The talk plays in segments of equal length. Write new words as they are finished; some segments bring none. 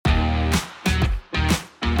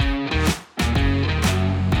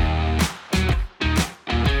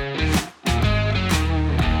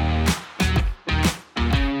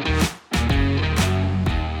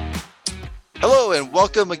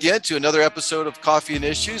welcome again to another episode of Coffee and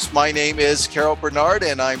Issues. My name is Carol Bernard,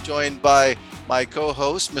 and I'm joined by my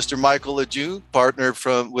co-host, Mr. Michael Lejeune, partner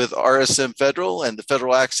with RSM Federal and the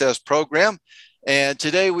Federal Access Program. And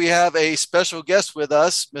today we have a special guest with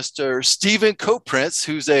us, Mr. Stephen Koprince,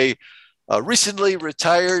 who's a recently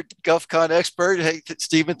retired GovCon expert. Hey,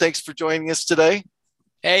 Stephen, thanks for joining us today.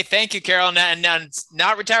 Hey, thank you, Carol.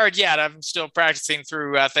 Not retired yet. I'm still practicing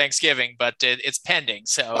through Thanksgiving, but it's pending.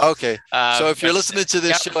 So okay. So if you're listening to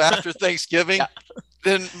this show after Thanksgiving,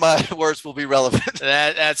 then my words will be relevant.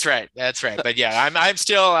 That's right. But yeah, I'm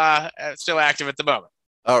still active at the moment.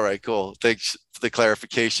 All right, cool. Thanks for the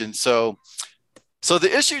clarification. So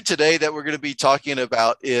the issue today that we're going to be talking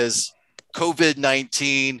about is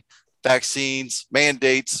COVID-19 vaccines,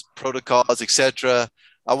 mandates, protocols, etc.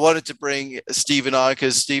 I wanted to bring Stephen on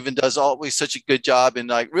because Stephen does always such a good job in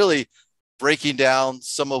really breaking down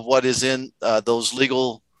some of what is in those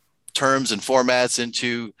legal terms and formats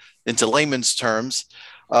into layman's terms.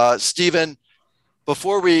 Stephen,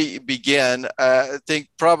 before we begin, I think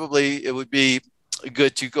probably it would be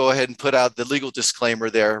good to go ahead and put out the legal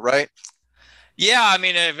disclaimer there, right? Yeah, I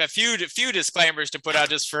mean, a few disclaimers to put out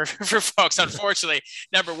just for folks. Unfortunately,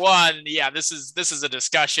 number one, this is a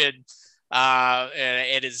discussion.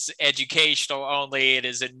 It is educational only. It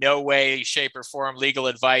is in no way, shape, or form legal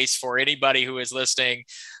advice for anybody who is listening.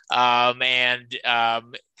 I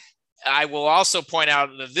will also point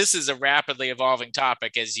out that this is a rapidly evolving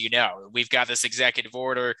topic, as you know. We've got this executive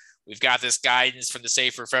order. We've got this guidance from the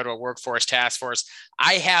Safer Federal Workforce Task Force.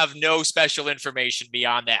 I have no special information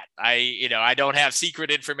beyond that. I don't have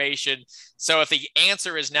secret information. So if the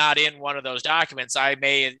answer is not in one of those documents, I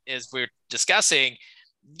may, as we're discussing,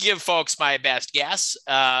 give folks my best guess,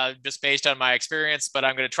 just based on my experience, but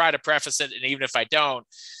I'm going to try to preface it. And even if I don't,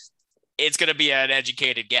 it's going to be an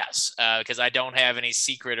educated guess because I don't have any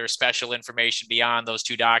secret or special information beyond those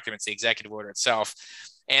two documents, the executive order itself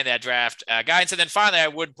and that draft guidance. And then finally, I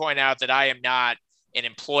would point out that I am not an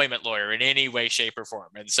employment lawyer in any way, shape, or form.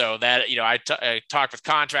 And so that, I talked with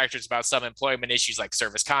contractors about some employment issues like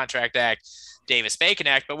Service Contract Act, Davis-Bacon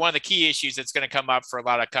Act, but one of the key issues that's going to come up for a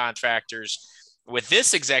lot of contractors with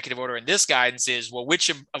this executive order and this guidance is, well, which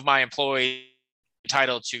of my employees are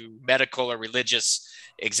entitled to medical or religious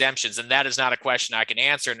exemptions? And that is not a question I can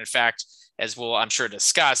answer. And in fact, as we'll, I'm sure,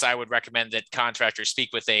 discuss, I would recommend that contractors speak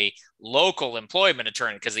with a local employment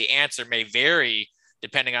attorney because the answer may vary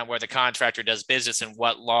depending on where the contractor does business and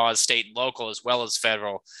what laws, state and local, as well as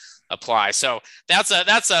federal, apply. So that's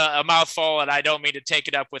a mouthful, and I don't mean to take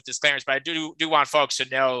it up with disclaimers, but I do want folks to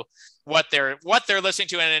know what they're listening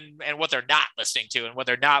to and what they're not listening to. And what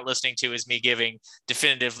they're not listening to is me giving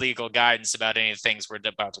definitive legal guidance about any of the things we're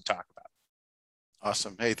about to talk about.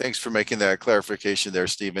 Awesome. Hey, thanks for making that clarification there,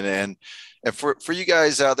 Stephen. And for you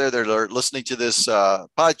guys out there that are listening to this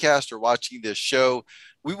podcast or watching this show,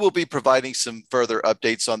 we will be providing some further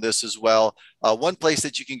updates on this as well. One place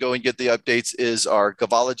that you can go and get the updates is our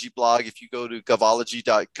Govology blog. If you go to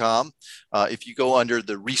govology.com, if you go under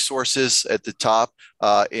the resources at the top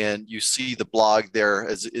and you see the blog there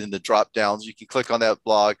as in the drop downs, you can click on that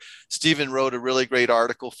blog. Stephen wrote a really great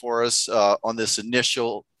article for us on this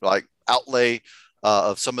initial outlay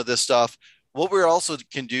of some of this stuff. What we also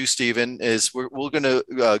can do, Stephen, is we're going to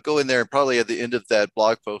go in there and probably at the end of that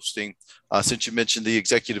blog posting, since you mentioned the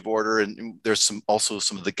executive order, and there's also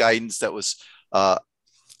some of the guidance that was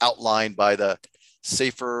outlined by the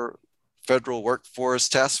Safer Federal Workforce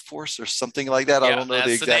Task Force or something like that. I don't know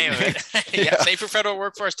the exact name. Safer Federal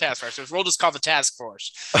Workforce Task Force. We'll just call the task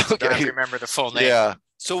force. Okay. Don't have to remember the full name. Yeah.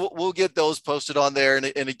 So we'll get those posted on there. And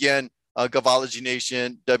again, Govology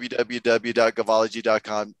Nation,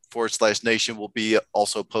 www.govology.com/nation will be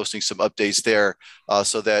also posting some updates there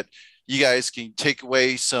so that you guys can take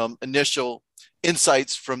away some initial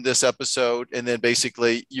insights from this episode. And then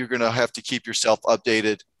basically you're going to have to keep yourself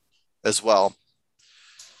updated as well.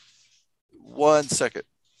 One second.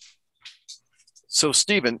 So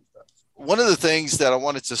Stephen, one of the things that I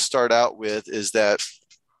wanted to start out with is that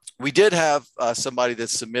we did have somebody that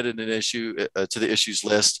submitted an issue to the issues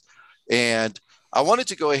list. And I wanted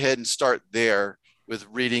to go ahead and start there with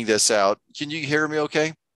reading this out. Can you hear me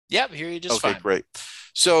okay? Yep, hear you just fine. Okay, great.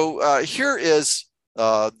 So here is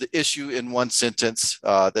the issue in one sentence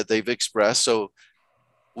that they've expressed. So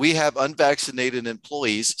we have unvaccinated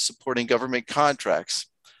employees supporting government contracts.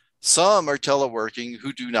 Some are teleworking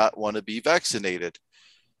who do not want to be vaccinated.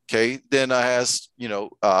 Okay, then I asked,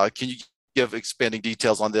 can you give expanding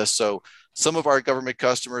details on this? So some of our government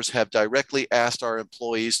customers have directly asked our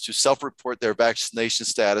employees to self-report their vaccination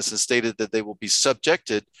status and stated that they will be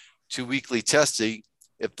subjected to weekly testing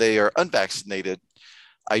if they are unvaccinated.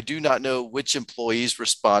 I do not know which employees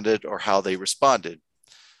responded or how they responded.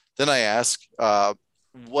 Then I ask,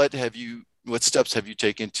 what steps have you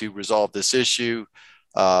taken to resolve this issue?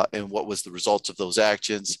 And what was the results of those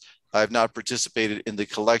actions? I have not participated in the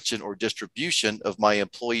collection or distribution of my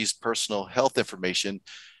employees' personal health information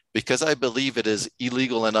because I believe it is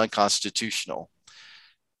illegal and unconstitutional.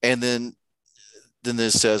 And then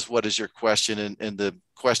this says, what is your question? And the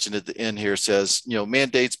question at the end here says,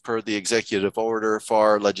 mandates per the executive order,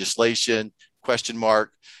 FAR legislation, question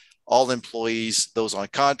mark, all employees, those on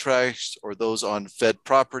contracts or those on Fed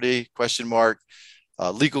property, question mark,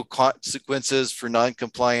 legal consequences for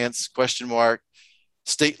noncompliance, question mark,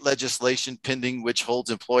 state legislation pending which holds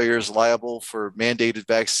employers liable for mandated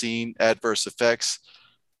vaccine adverse effects.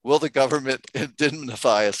 Will the government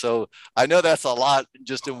indemnify us? So I know that's a lot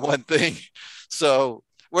just in one thing. So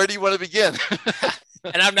where do you want to begin?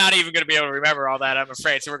 And I'm not even going to be able to remember all that, I'm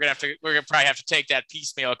afraid. So we're going to probably have to take that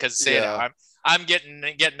piecemeal because I'm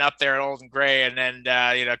getting up there old and gray, and then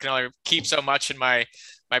can only keep so much in my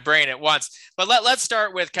brain at once. But let's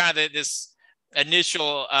start with kind of this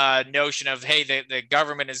initial notion of, hey, the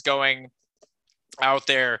government is going out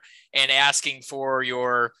there and asking for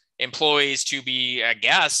your employees to be, I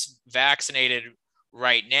guess, vaccinated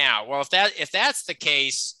right now. Well, if that's the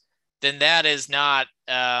case, then that is not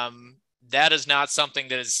something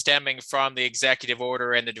that is stemming from the executive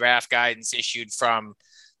order and the draft guidance issued from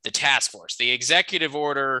the task force. The executive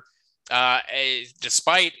order,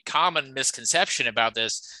 despite common misconception about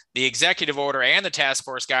this, the executive order and the task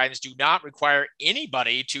force guidance do not require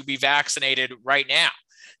anybody to be vaccinated right now.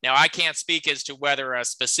 Now, I can't speak as to whether a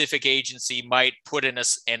specific agency might put in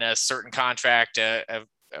a certain contract a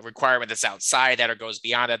requirement that's outside that or goes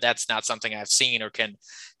beyond that. That's not something I've seen or can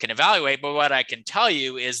evaluate. But what I can tell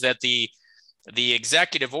you is that the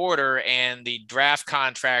executive order and the draft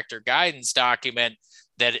contract or guidance document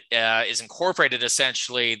that is incorporated,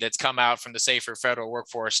 essentially, that's come out from the Safer Federal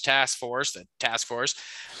Workforce Task Force, the task force,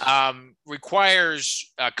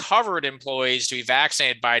 requires covered employees to be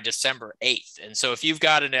vaccinated by December 8th. And so if you've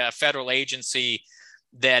got a federal agency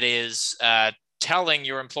that is telling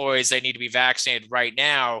your employees they need to be vaccinated right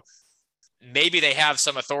now, maybe they have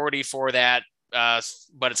some authority for that,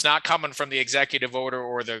 but it's not coming from the executive order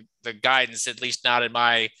or the guidance, at least not in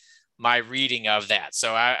my reading of that.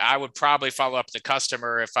 So I would probably follow up the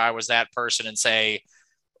customer if I was that person and say,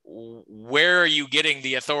 where are you getting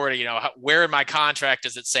the authority? Where in my contract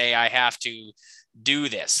does it say I have to do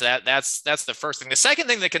this? That's the first thing. The second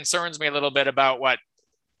thing that concerns me a little bit about what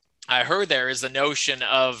I heard there is the notion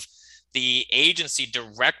of the agency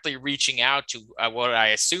directly reaching out to what I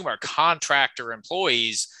assume are contractor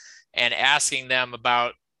employees and asking them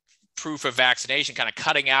about proof of vaccination, kind of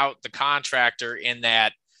cutting out the contractor in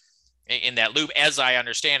that loop, as I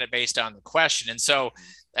understand it, based on the question. And so,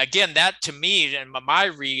 again, that to me, and my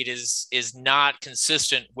read is not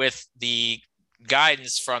consistent with the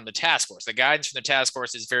guidance from the task force. The guidance from the task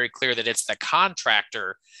force is very clear that it's the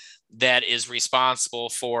contractor that is responsible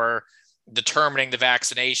for determining the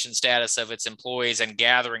vaccination status of its employees and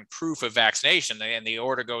gathering proof of vaccination. And the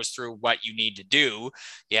order goes through what you need to do.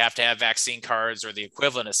 You have to have vaccine cards or the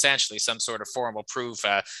equivalent, essentially some sort of formal proof,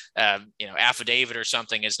 affidavit or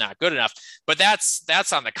something is not good enough. But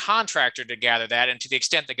that's on the contractor to gather that. And to the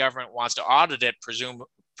extent the government wants to audit it,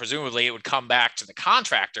 presumably it would come back to the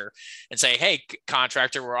contractor and say, hey,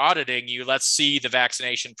 contractor, we're auditing you. Let's see the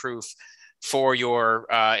vaccination proof for your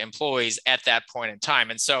employees at that point in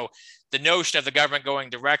time. And so the notion of the government going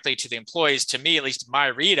directly to the employees, to me, at least my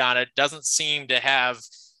read on it, doesn't seem to have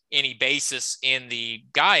any basis in the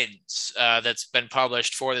guidance that's been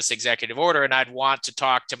published for this executive order. And I'd want to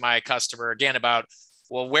talk to my customer again about,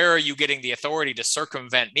 well, where are you getting the authority to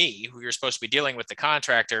circumvent me, who you're supposed to be dealing with, the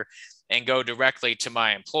contractor, and go directly to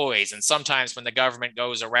my employees? And sometimes when the government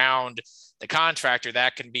goes around the contractor,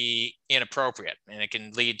 that can be inappropriate, and it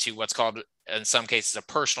can lead to what's called, in some cases, a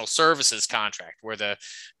personal services contract, where the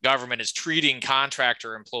government is treating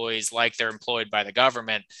contractor employees like they're employed by the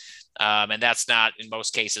government. And that's not in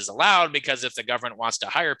most cases allowed, because if the government wants to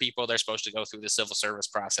hire people, they're supposed to go through the civil service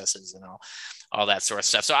processes and all that sort of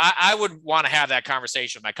stuff. So I would want to have that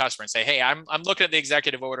conversation with my customer and say, hey, I'm looking at the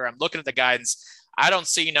executive order. I'm looking at the guidance. I don't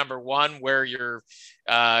see, number one, where you're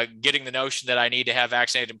getting the notion that I need to have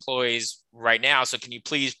vaccinated employees right now. So can you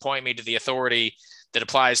please point me to the authority that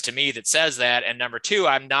applies to me that says that? And number two,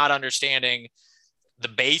 I'm not understanding the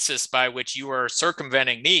basis by which you are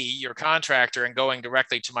circumventing me, your contractor, and going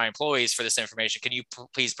directly to my employees for this information. Can you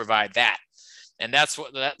please provide that? And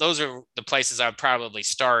those are the places I would probably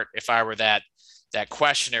start if I were that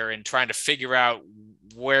questioner, and trying to figure out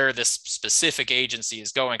where this specific agency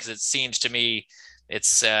is going, because it seems to me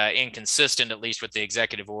it's inconsistent, at least with the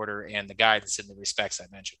executive order and the guidance in the respects I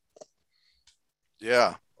mentioned.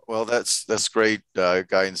 Yeah, well, that's great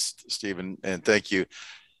guidance, Stephen, and thank you.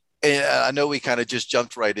 And I know we kind of just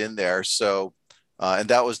jumped right in there. So, and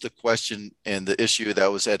that was the question and the issue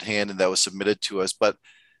that was at hand and that was submitted to us. But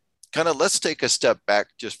kind of let's take a step back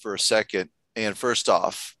just for a second. And first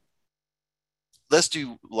off, let's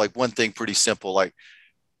do like one thing pretty simple, like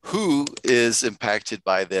who is impacted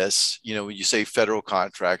by this? You know, when you say federal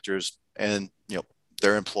contractors and, you know,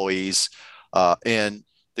 their employees, and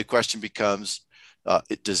the question becomes,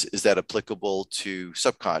 is that applicable to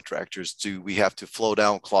subcontractors? Do we have to flow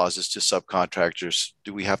down clauses to subcontractors?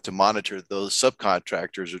 Do we have to monitor those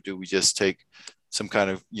subcontractors, or do we just take some kind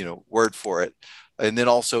of, you know, word for it? And then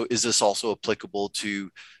also, is this also applicable to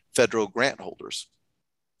federal grant holders?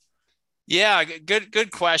 Yeah,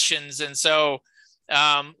 good questions. And so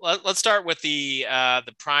let's start with the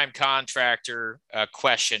prime contractor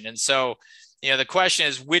question. And so, you know, the question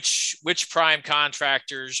is which prime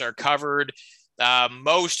contractors are covered.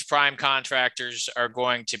 Most prime contractors are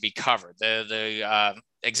going to be covered. The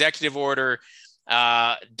executive order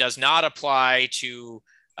does not apply to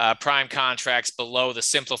prime contracts below the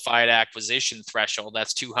simplified acquisition threshold.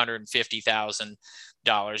 That's $250,000.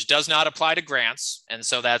 Does not apply to grants, and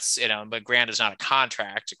so that's, you know, but grant is not a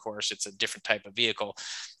contract. Of course, it's a different type of vehicle.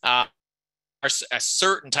 Are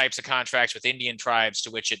certain types of contracts with Indian tribes to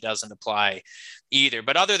which it doesn't apply either.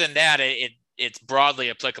 But other than that, it's broadly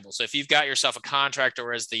applicable. So if you've got yourself a contract,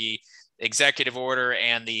 or as the executive order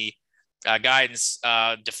and the guidance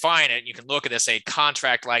define it, you can look at this, a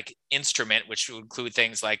contract-like instrument, which would include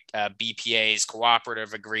things like BPAs,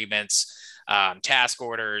 cooperative agreements, task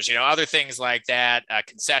orders, you know, other things like that,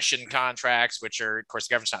 concession contracts, which are, of course,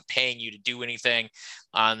 the government's not paying you to do anything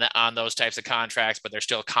on those types of contracts, but they're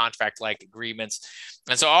still contract-like agreements.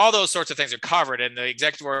 And so all those sorts of things are covered, and the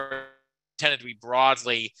executive order tended to be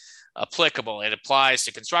broadly applicable. It applies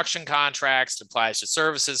to construction contracts, it applies to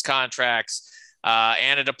services contracts,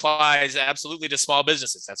 and it applies absolutely to small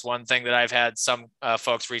businesses. That's one thing that I've had some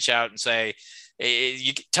folks reach out and say,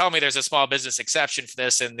 you tell me there's a small business exception for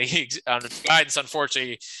this, and the guidance,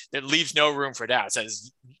 unfortunately, it leaves no room for doubt. It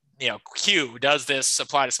says, you know, Q, does this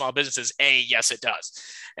apply to small businesses? A, yes, it does.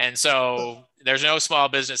 And so there's no small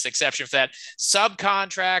business exception for that.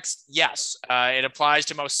 Subcontracts, yes, it applies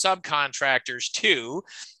to most subcontractors too,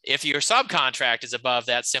 if your subcontract is above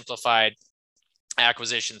that simplified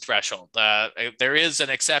acquisition threshold. There is an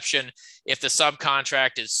exception if the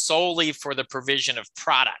subcontract is solely for the provision of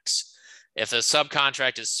products. If the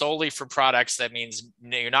subcontract is solely for products, that means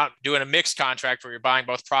you're not doing a mixed contract where you're buying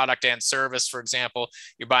both product and service, for example.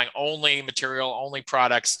 You're buying only material, only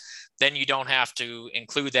products. Then you don't have to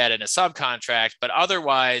include that in a subcontract. But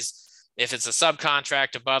otherwise, if it's a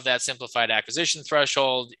subcontract above that simplified acquisition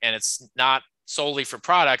threshold and it's not solely for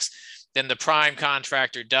products, then the prime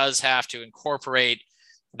contractor does have to incorporate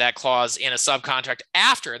that clause in a subcontract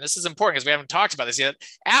after, and this is important because we haven't talked about this yet,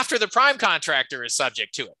 after the prime contractor is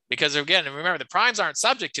subject to it. Because again, remember, the primes aren't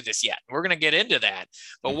subject to this yet. We're going to get into that.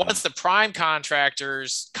 But once the prime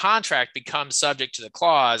contractor's contract becomes subject to the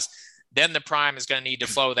clause, then the prime is going to need to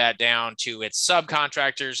flow that down to its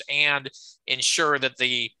subcontractors and ensure that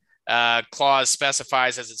the clause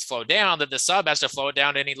specifies as it's flowed down that the sub has to flow it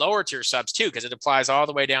down to any lower tier subs too, because it applies all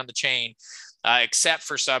the way down the chain, except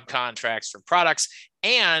for subcontracts for products.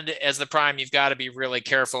 And as the prime, you've got to be really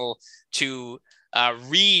careful to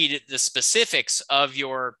read the specifics of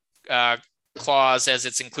your clause as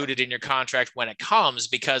it's included in your contract when it comes,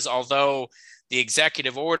 because although the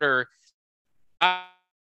executive order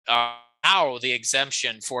allow the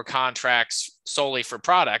exemption for contracts solely for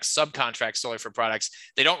products, subcontracts solely for products,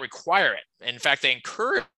 they don't require it. In fact, they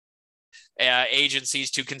encourage agencies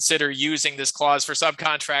to consider using this clause for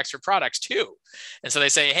subcontracts for products too. And so they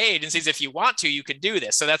say, hey, agencies, if you want to, you can do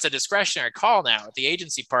this. So that's a discretionary call now at the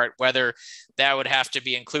agency part, whether that would have to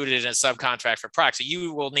be included in a subcontract for products. So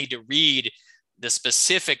you will need to read the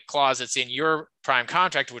specific clause that's in your prime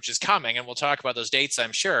contract, which is coming, and we'll talk about those dates,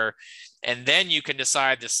 I'm sure. And then you can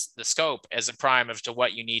decide the scope as a prime as to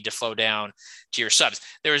what you need to flow down to your subs.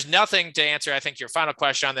 There is nothing to answer, I think, your final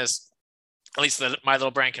question on this, at least my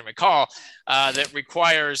little brain can recall, that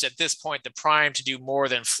requires at this point the prime to do more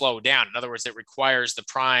than flow down. In other words, it requires the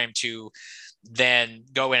prime to then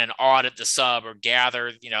go in and audit the sub or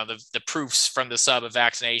gather, you know, the proofs from the sub of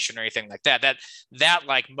vaccination or anything like that. That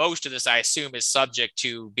like most of this, I assume, is subject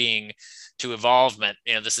to evolvement.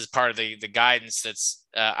 You know, this is part of the guidance that's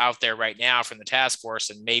out there right now from the task force,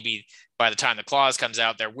 and maybe by the time the clause comes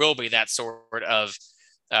out, there will be that sort of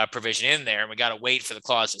provision in there, and we got to wait for the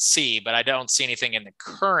clause to see. But I don't see anything in the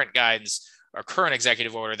current guidance or current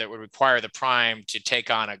executive order that would require the prime to take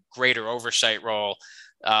on a greater oversight role,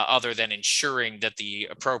 other than ensuring that the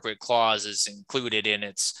appropriate clause is included in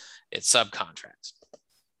its subcontracts.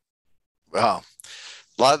 Wow,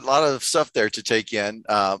 lot of stuff there to take in.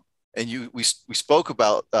 And we spoke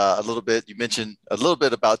about a little bit. You mentioned a little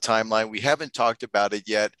bit about timeline. We haven't talked about it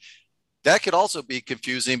yet. That could also be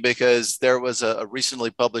confusing because there was a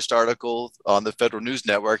recently published article on the Federal News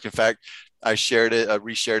Network. In fact, I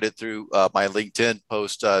reshared it through my LinkedIn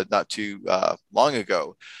post not too long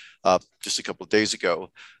ago, just a couple of days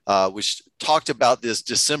ago, which talked about this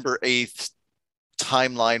December 8th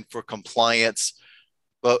timeline for compliance.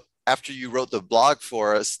 But after you wrote the blog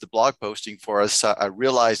posting for us, I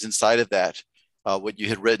realized inside of that, what you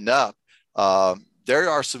had written up, there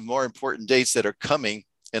are some more important dates that are coming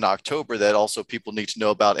in October that also people need to know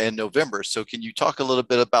about, and November. So can you talk a little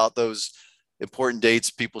bit about those important dates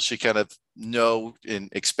people should kind of know and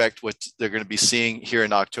expect what they're going to be seeing here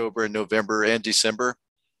in October and November and December?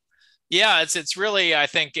 Yeah, it's really, I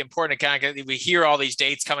think, important to kind of, we hear all these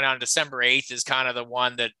dates coming out. December 8th is kind of the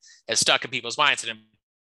one that has stuck in people's minds. It's an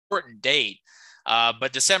important date.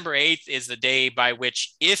 But December 8th is the day by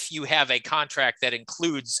which, if you have a contract that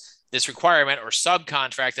includes this requirement or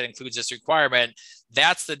subcontract that includes this requirement,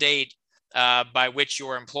 that's the date by which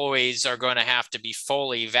your employees are going to have to be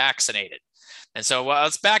fully vaccinated. And so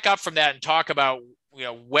let's back up from that and talk about,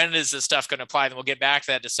 when is this stuff going to apply? Then we'll get back to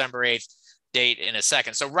that December 8th date in a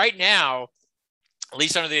second. So right now, at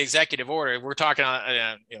least under the executive order, we're talking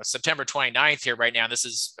on September 29th here right now. This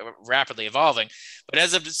is rapidly evolving. But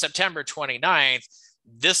as of September 29th,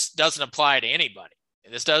 this doesn't apply to anybody.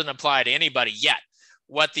 This doesn't apply to anybody yet.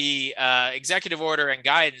 What the executive order and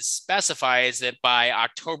guidance specify is that by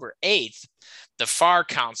October 8th, the FAR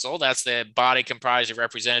Council, that's the body comprised of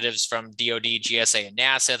representatives from DOD, GSA, and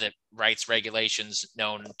NASA that writes regulations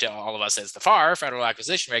known to all of us as the FAR, Federal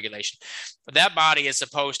Acquisition Regulation. But that body is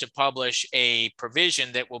supposed to publish a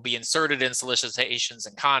provision that will be inserted in solicitations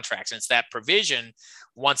and contracts. And it's that provision,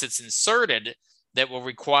 once it's inserted, that will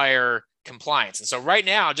require compliance. And so right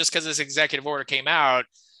now, just because this executive order came out,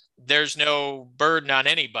 there's no burden on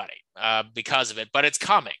anybody because of it, but it's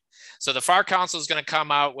coming. So the FAR Council is going to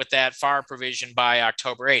come out with that FAR provision by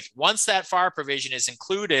October 8th. Once that FAR provision is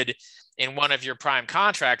included in one of your prime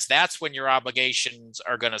contracts, that's when your obligations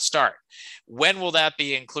are going to start. When will that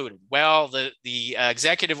be included? Well, the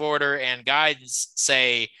executive order and guidance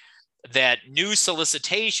say that new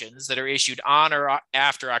solicitations that are issued on or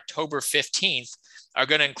after October 15th are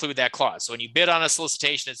going to include that clause. So when you bid on a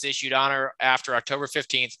solicitation that's issued on or after October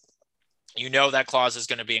 15th, that clause is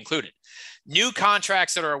going to be included. New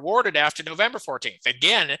contracts that are awarded after November 14th,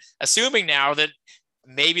 again, assuming now that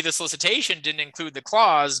maybe the solicitation didn't include the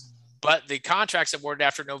clause, but the contracts awarded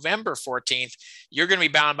after November 14th, you're going to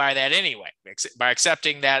be bound by that anyway. By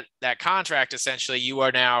accepting that contract, essentially, you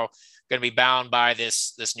are now going to be bound by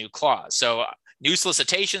this new clause. So new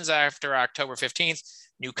solicitations after October 15th,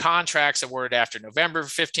 new contracts awarded after November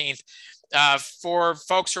 15th. For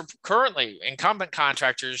folks who are currently incumbent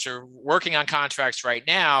contractors or working on contracts right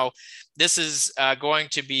now, this is going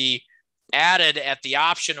to be added at the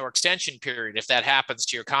option or extension period if that happens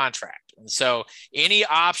to your contract. And so any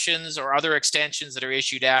options or other extensions that are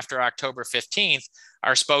issued after October 15th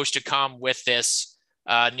are supposed to come with this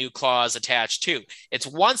new clause attached to. It's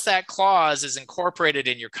once that clause is incorporated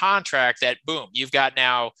in your contract that, boom, you've got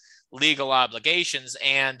now legal obligations.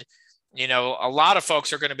 And a lot of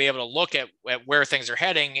folks are going to be able to look at where things are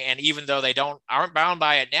heading, and even though they aren't bound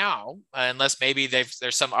by it now, unless maybe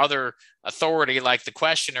there's some other authority like the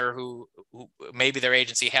questioner who maybe their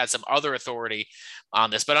agency had some other authority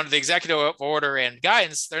on this. But under the executive order and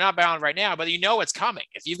guidance, they're not bound right now, but it's coming.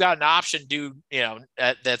 If you've got an option due,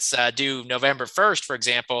 that's due November 1st, for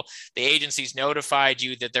example, the agency's notified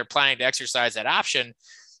you that they're planning to exercise that option,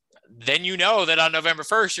 then that on November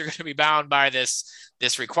 1st, you're going to be bound by this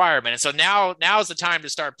requirement. And so now is the time to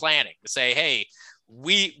start planning, to say, hey,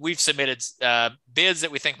 we've submitted bids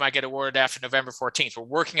that we think might get awarded after November 14th. We're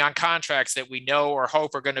working on contracts that we know or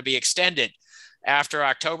hope are going to be extended after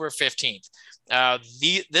October 15th.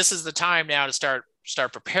 This is the time now to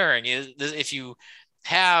start preparing. If you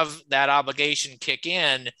have that obligation kick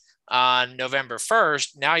in on November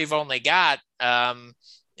 1st, now you've only got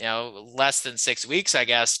less than 6 weeks, I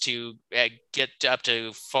guess, to get up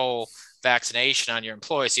to full vaccination on your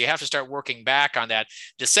employees. So you have to start working back on that.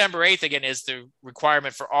 December 8th, again, is the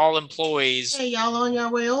requirement for all employees. Hey, y'all on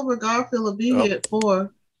your way over. Garfield will be here at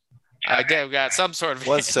 4. Again, we've got some sort of...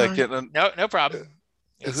 One second. No problem.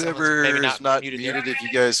 Whoever is not muted, if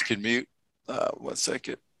you guys can mute. 1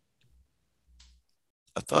 second.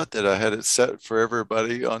 I thought that I had it set for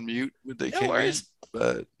everybody on mute when they No came in, worries.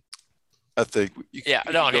 but I think Yeah, I you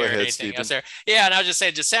can don't go hear ahead, anything else Stephen. there. Yeah, and I'll just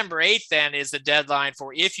say December 8th then is the deadline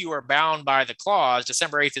for if you are bound by the clause.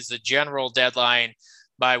 December 8th is the general deadline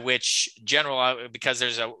by which because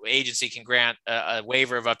there's a agency can grant a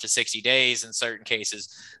waiver of up to 60 days in certain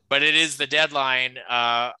cases, but it is the deadline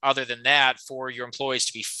other than that for your employees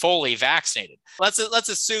to be fully vaccinated. Let's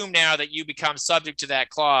assume now that you become subject to that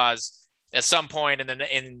clause at some point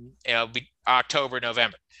in October,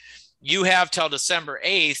 November. You have till December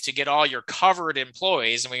 8th to get all your covered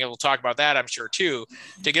employees, and we will talk about that, I'm sure, too,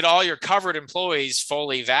 to get all your covered employees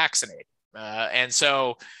fully vaccinated. And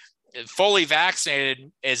so fully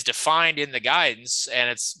vaccinated is defined in the guidance, and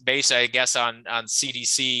it's based, I guess, on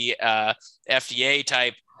CDC, FDA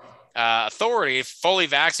type authority. Fully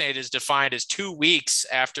vaccinated is defined as 2 weeks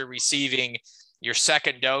after receiving your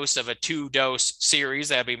second dose of a 2-dose series.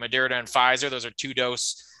 That'd be Moderna and Pfizer. Those are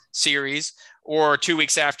 2-dose series, or 2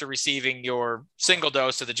 weeks after receiving your single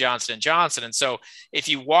dose of the Johnson & Johnson. And so if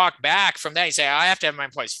you walk back from that, you say, I have to have my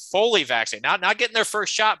employees fully vaccinated, not getting their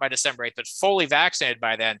first shot by December 8th, but fully vaccinated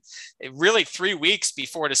by then. Really 3 weeks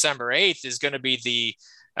before December 8th is going to be the,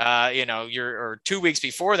 or 2 weeks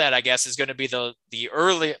before that, I guess, is going to be the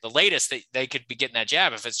latest that they could be getting that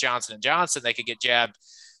jab. If it's Johnson & Johnson, they could get jabbed,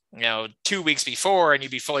 2 weeks before and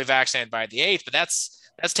you'd be fully vaccinated by the 8th, but that's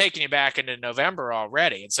taking you back into November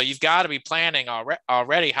already. And so you've got to be planning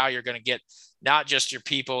already how you're going to get not just your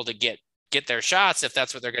people to get their shots, if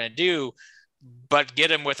that's what they're going to do, but get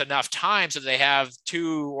them with enough time so they have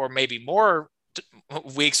 2 or maybe more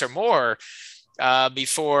weeks or more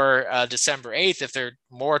before December 8th, if they're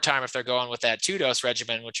more time, if they're going with that 2-dose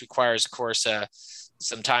regimen, which requires, of course,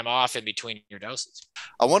 some time off in between your doses.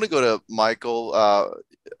 I want to go to Michael.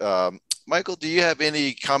 Michael, do you have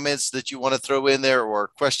any comments that you want to throw in there or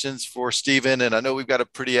questions for Stephen? And I know we've got a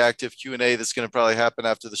pretty active Q&A that's going to probably happen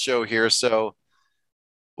after the show here. So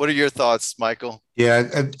what are your thoughts, Michael? Yeah,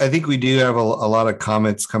 I think we do have a lot of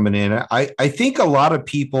comments coming in. I think a lot of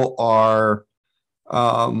people are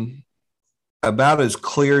about as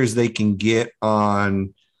clear as they can get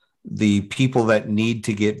on the people that need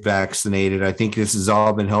to get vaccinated. I think this has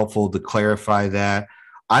all been helpful to clarify that.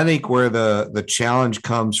 I think where the challenge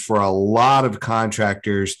comes for a lot of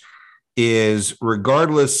contractors is,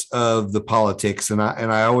 regardless of the politics, and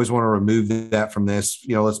I always want to remove that from this.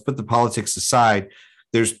 Let's put the politics aside.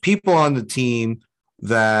 There's people on the team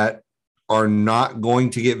that are not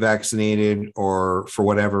going to get vaccinated or for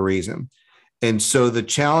whatever reason. And so the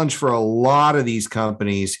challenge for a lot of these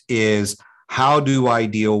companies is, how do I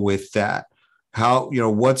deal with that?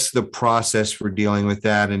 What's the process for dealing with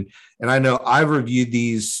that? And I know I've reviewed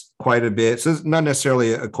these quite a bit. So it's not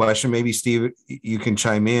necessarily a question. Maybe Steve, you can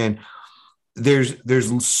chime in.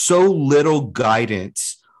 There's so little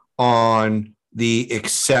guidance on the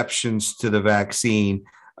exceptions to the vaccine.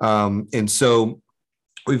 And so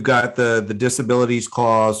we've got the disabilities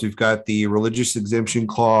clause, we've got the religious exemption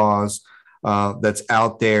clause that's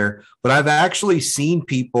out there. But I've actually seen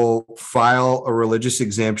people file a religious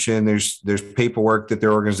exemption. There's paperwork that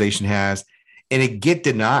their organization has, and it get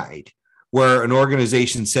denied, where an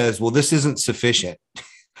organization says, well, this isn't sufficient.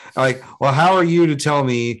 Like, well, how are you to tell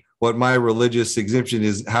me what my religious exemption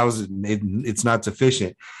is? How is it's not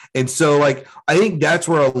sufficient? And so, I think that's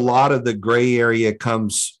where a lot of the gray area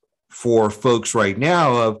comes for folks right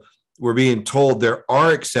now. Of, we're being told there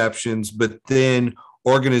are exceptions, but then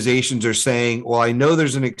organizations are saying, well, I know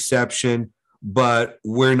there's an exception, but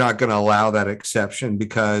we're not going to allow that exception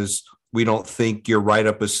because we don't think your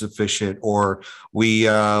write-up is sufficient, or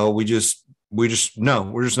we're just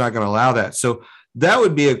not going to allow that. So that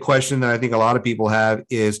would be a question that I think a lot of people have,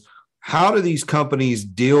 is how do these companies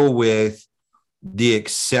deal with the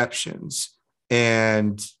exceptions?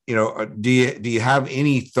 And, do you have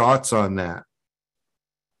any thoughts on that?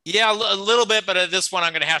 Yeah, a little bit, but this one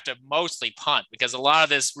I'm going to have to mostly punt, because a lot of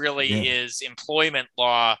this really is employment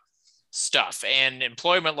law stuff. And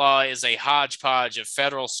employment law is a hodgepodge of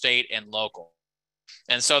federal, state, and local.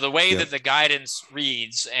 And so the way that the guidance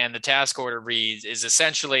reads and the task order reads is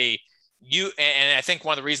essentially and I think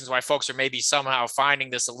one of the reasons why folks are maybe somehow finding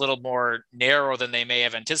this a little more narrow than they may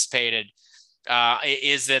have anticipated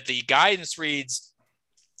is that the guidance reads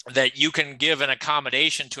that you can give an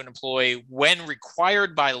accommodation to an employee when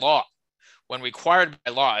required by law.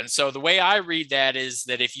 And so the way I read that is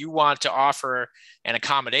that if you want to offer an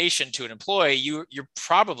accommodation to an employee, you're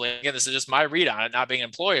probably, again, this is just my read on it, not being an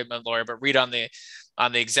employment lawyer, but read on the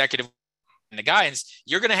executive and the guidance,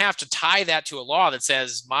 you're going to have to tie that to a law that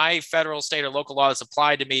says my federal, state, or local law that's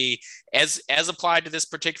applied to me as applied to this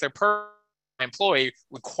particular person employee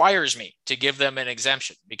requires me to give them an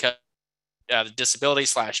exemption because the disability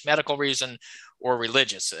 / medical reason or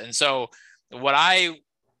religious. And so what I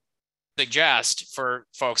suggest for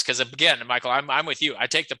folks, because again, Michael, I'm with you. I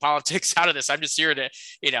take the politics out of this. I'm just here to,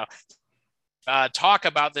 talk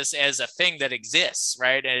about this as a thing that exists,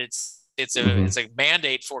 right? And it's a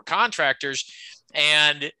mandate for contractors,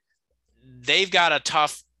 and they've got a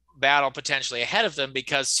tough battle potentially ahead of them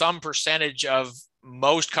because some percentage of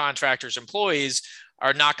most contractors' employees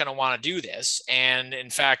are not going to want to do this. And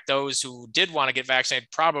in fact, those who did want to get vaccinated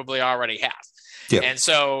probably already have. Yep. And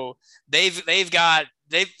so they're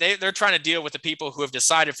trying to deal with the people who have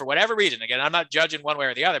decided for whatever reason. Again, I'm not judging one way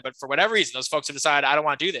or the other, but for whatever reason, those folks have decided, I don't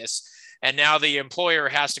want to do this. And now the employer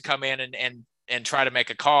has to come in and try to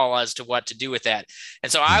make a call as to what to do with that.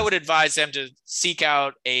 And so I would advise them to seek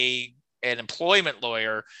out an employment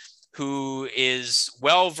lawyer who is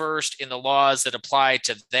well-versed in the laws that apply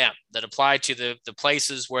to them, that apply to the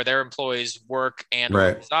places where their employees work and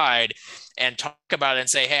reside, and talk about it and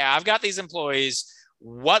say, hey, I've got these employees,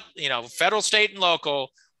 what, federal, state, and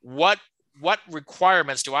local, what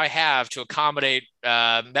requirements do I have to accommodate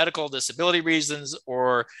medical disability reasons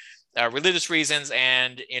or religious reasons?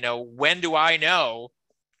 And, when do I know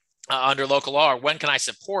under local law, or when can I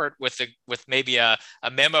support with maybe a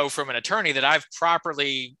memo from an attorney that I've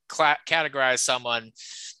properly categorized someone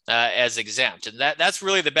as exempt? And that's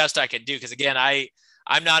really the best I can do. Because again,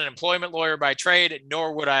 I'm not an employment lawyer by trade,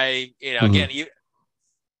 nor would I, again, would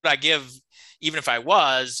I give, even if I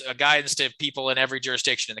was, a guidance to people in every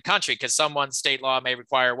jurisdiction in the country, because someone's state law may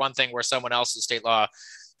require one thing where someone else's state law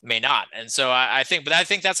may not. And so I think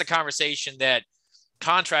that's a conversation that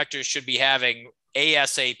contractors should be having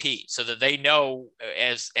ASAP, so that they know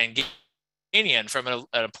and get opinion from an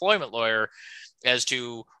employment lawyer as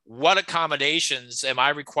to what accommodations am I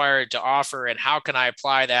required to offer and how can I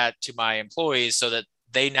apply that to my employees so that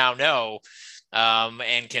they now know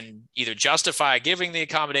and can either justify giving the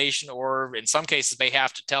accommodation, or in some cases they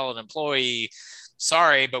have to tell an employee,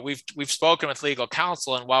 sorry, but we've spoken with legal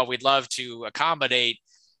counsel, and while we'd love to accommodate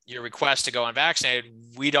your request to go unvaccinated,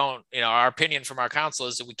 we don't, our opinion from our counsel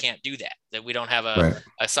is that we can't do that we don't have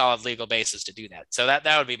a solid legal basis to do that. So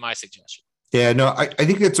that would be my suggestion. Yeah, no, I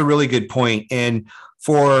think that's a really good point. And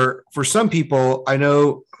for some people, I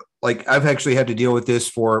know, like, I've actually had to deal with this.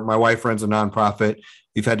 For my wife runs a nonprofit.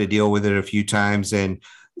 We've had to deal with it a few times. And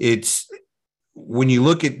it's, when you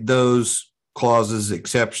look at those clauses,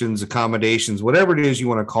 exceptions, accommodations, whatever it is you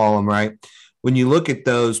want to call them, right? When you look at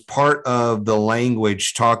those, part of the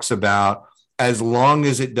language talks about, as long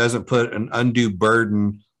as it doesn't put an undue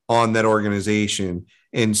burden on that organization.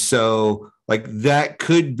 And so, like, that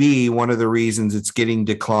could be one of the reasons it's getting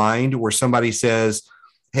declined, where somebody says,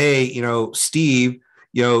 hey, Steve,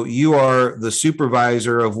 you are the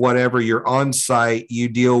supervisor of whatever, you're on site, you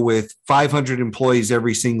deal with 500 employees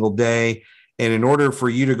every single day. And in order for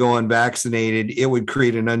you to go unvaccinated, it would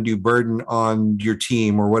create an undue burden on your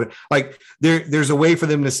team, or what. Like, there's a way for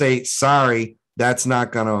them to say, sorry, that's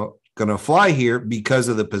not gonna fly here because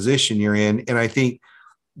of the position you're in. And I think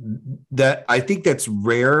that's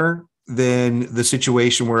rarer than the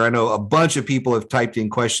situation where I know a bunch of people have typed in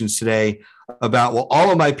questions today about, well,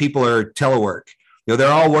 all of my people are telework.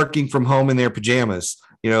 They're all working from home in their pajamas.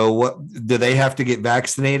 What do they have to get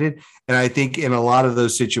vaccinated? And I think in a lot of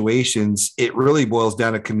those situations, it really boils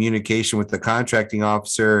down to communication with the contracting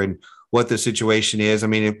officer and what the situation is. I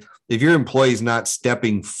mean, if your employee is not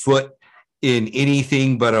stepping foot in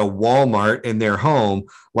anything but a Walmart in their home,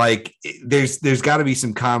 like, there's got to be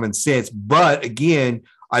some common sense. But again,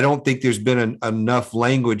 I don't think there's been enough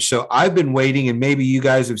language. So I've been waiting, and maybe you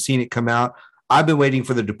guys have seen it come out. I've been waiting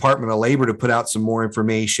for the Department of Labor to put out some more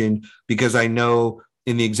information, because I know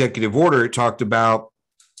in the executive order, it talked about,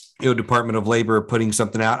 Department of Labor putting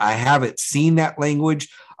something out. I haven't seen that language.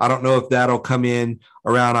 I don't know if that'll come in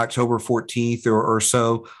around October 14th or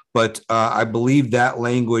so, but I believe that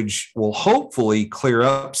language will hopefully clear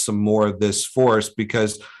up some more of this for us,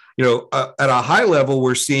 because, at a high level,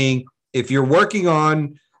 we're seeing, if you're working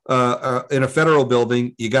on in a federal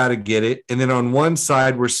building, you got to get it. And then on one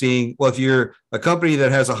side, we're seeing, well, if you're a company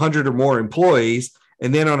that has 100 or more employees,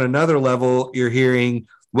 and then on another level, you're hearing,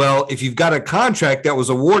 well, if you've got a contract that was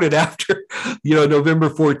awarded after, November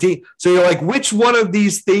 14th. So you're like, which one of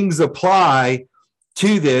these things apply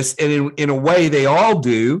to this? And in a way, they all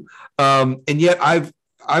do. And yet I've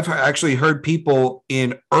actually heard people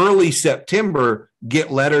in early September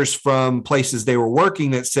get letters from places they were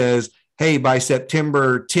working that says, hey, by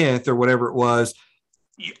September 10th or whatever it was,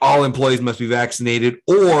 all employees must be vaccinated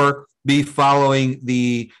or be following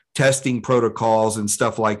the testing protocols and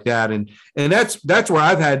stuff like that. And that's where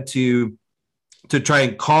I've had to to try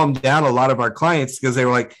and calm down a lot of our clients because they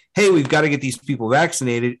were like, hey, we've got to get these people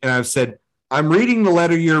vaccinated. And I've said, I'm reading the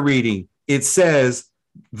letter you're reading. It says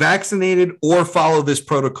vaccinated or follow this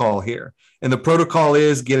protocol here. And the protocol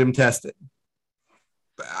is get them tested.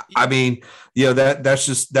 I mean, that's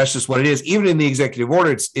just what it is. Even in the executive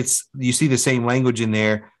order, it's you see the same language in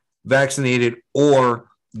there, vaccinated or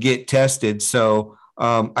get tested. So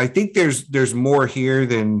I think there's more here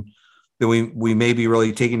than we may be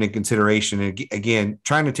really taking into consideration. And again,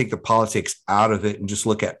 trying to take the politics out of it and just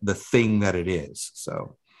look at the thing that it is.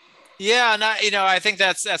 So. Yeah, and I think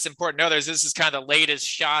that's important. No, this is kind of the latest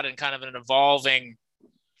shot in kind of an evolving,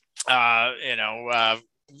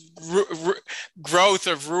 growth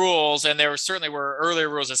of rules, and there certainly were earlier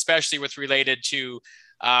rules, especially related to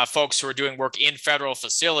folks who are doing work in federal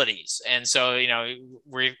facilities. And so,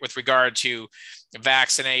 with regard to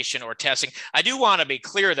vaccination or testing, I do want to be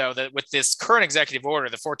clear, though, that with this current executive order,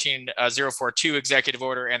 the 14042 executive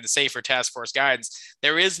order and the Safer Task Force guidance,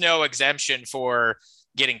 there is no exemption for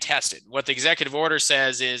getting tested. What the executive order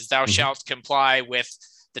says is thou shalt comply with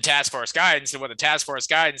the task force guidance. And what the task force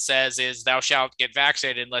guidance says is thou shalt get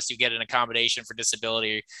vaccinated unless you get an accommodation for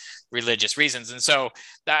disability, religious reasons. And so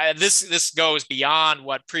this goes beyond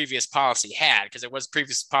what previous policy had, because it was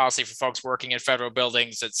previous policy for folks working in federal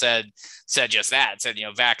buildings that said just that. It said,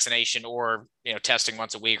 vaccination or, testing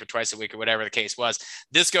once a week or twice a week or whatever the case was.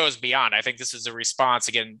 This goes beyond. I think this is a response,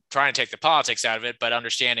 again, trying to take the politics out of it, but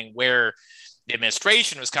understanding where the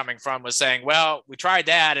administration was coming from, was saying, well, we tried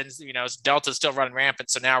that and, Delta's still running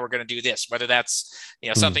rampant. So now we're going to do this. Whether that's,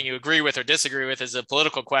 something you agree with or disagree with is a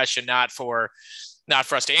political question, not for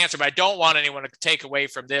us to answer. But I don't want anyone to take away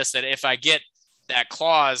from this that if I get that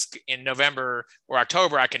clause in November or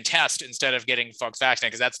October, I can test instead of getting folks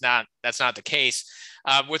vaccinated, because that's not the case.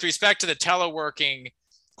 With respect to the teleworking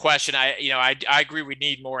question, I agree we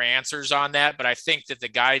need more answers on that, but I think that the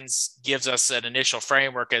guidance gives us an initial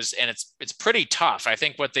framework and it's pretty tough. I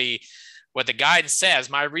think what the guidance says,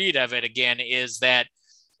 my read of it again, is that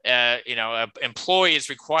an employee is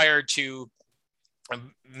required to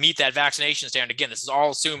meet that vaccination standard. Again, this is all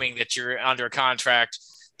assuming that you're under a contract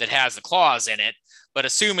that has the clause in it, but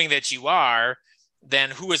assuming that you are, then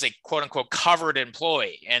who is a quote unquote covered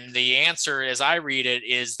employee? And the answer, as I read it,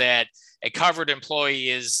 is that a covered employee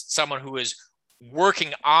is someone who is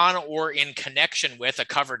working on or in connection with a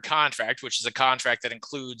covered contract, which is a contract that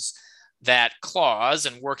includes that clause,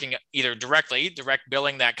 and working either direct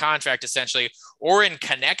billing that contract essentially, or in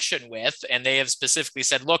connection with. And they have specifically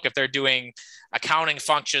said, look, if they're doing accounting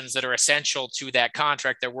functions that are essential to that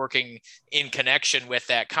contract, they're working in connection with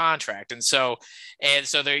that contract. And so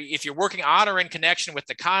if you're working on or in connection with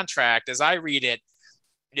the contract, as I read it,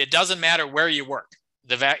 it doesn't matter where you work.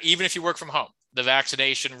 Even if you work from home, the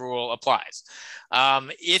vaccination rule applies.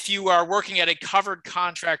 If you are working at a covered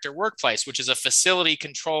contractor workplace, which is a facility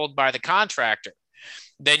controlled by the contractor,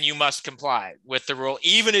 then you must comply with the rule,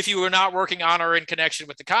 even if you are not working on or in connection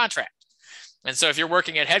with the contract. And so if you're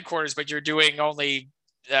working at headquarters, but you're doing only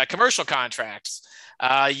commercial contracts,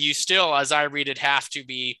 you still, as I read it, have to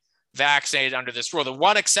be vaccinated under this rule. The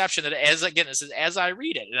one exception that, this is as I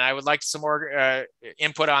read it, and I would like some more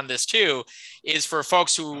input on this too, is for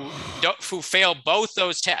folks who fail both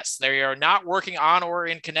those tests. They are not working on or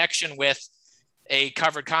in connection with a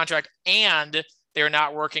covered contract, and they're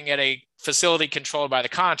not working at a facility controlled by the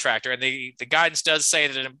contractor. And the guidance does say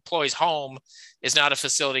that an employee's home is not a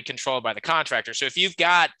facility controlled by the contractor. So if you've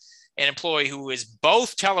got an employee who is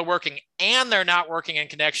both teleworking and they're not working in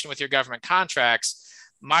connection with your government contracts,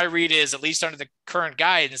 my read is, at least under the current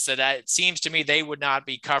guidance, that it seems to me they would not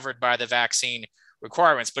be covered by the vaccine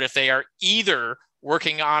requirements. But if they are either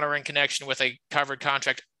working on or in connection with a covered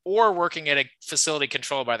contract or working at a facility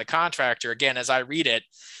controlled by the contractor, again, as I read it,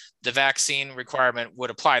 the vaccine requirement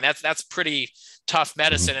would apply. And that's pretty tough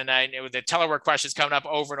medicine. And I know the telework questions coming up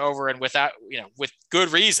over and over, and with good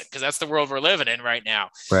reason, because that's the world we're living in right now.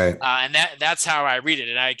 Right. And that's how I read it.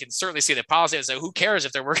 And I can certainly see the policy. So who cares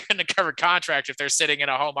if they're working a covered contract, if they're sitting in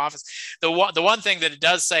a home office? The one thing that it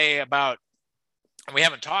does say about, and we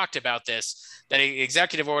haven't talked about this, that the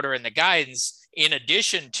executive order and the guidance, in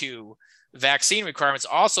addition to vaccine requirements,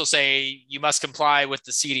 also say you must comply with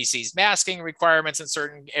the CDC's masking requirements in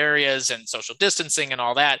certain areas and social distancing and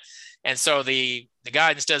all that. And so the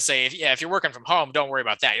guidance does say, if you're working from home, don't worry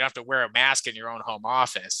about that. You don't have to wear a mask in your own home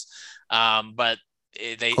office. But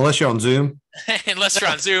unless you're on Zoom, unless you're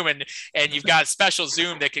on Zoom and you've got special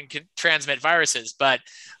Zoom that can transmit viruses. But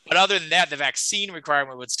other than that, the vaccine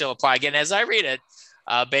requirement would still apply. Again, as I read it,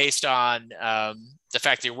 based on the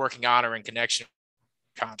fact that you're working on or in connection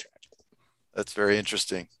with the contract. That's very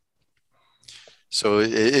interesting. So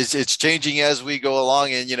it's changing as we go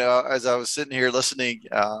along. And, as I was sitting here listening,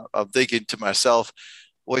 I'm thinking to myself,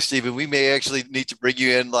 boy, Stephen, we may actually need to bring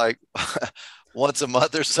you in like once a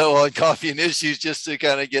month or so on Coffee and Issues just to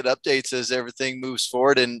kind of get updates as everything moves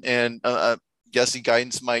forward. And guessing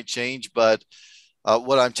guidance might change, but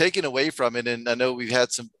what I'm taking away from it, and I know we've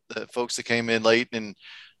had some folks that came in late,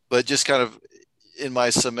 but just kind of in my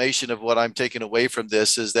summation of what I'm taking away from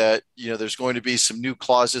this is that, there's going to be some new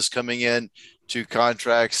clauses coming in to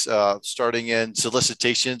contracts starting in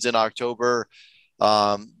solicitations in October,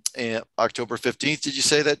 and October 15th. Did you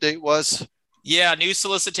say that date was? Yeah, new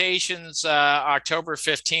solicitations October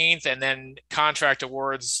 15th, and then contract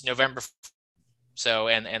awards November. So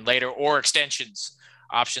and later, or extensions,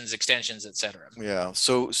 options, extensions, etc. Yeah.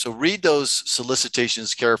 So read those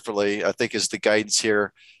solicitations carefully, I think, is the guidance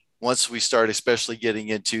here once we start, especially getting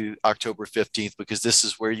into October 15th, because this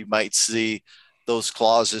is where you might see those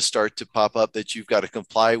clauses start to pop up that you've got to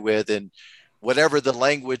comply with, and whatever the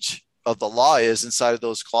language of the law is inside of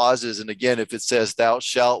those clauses. And again, if it says thou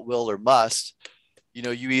shalt, will, or must,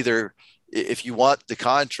 you either, if you want the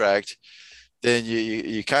contract, then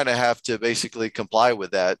you kind of have to basically comply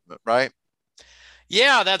with that, right?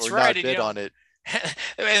 Yeah, that's or right. Not bid on it.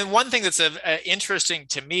 And one thing that's interesting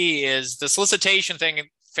to me is the solicitation thing.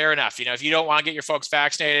 Fair enough. If you don't want to get your folks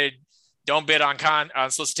vaccinated, don't bid on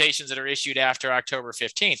solicitations that are issued after October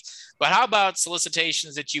 15th. But how about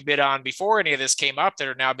solicitations that you bid on before any of this came up that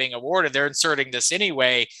are now being awarded? They're inserting this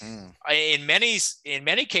anyway. In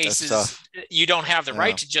many cases, you don't have the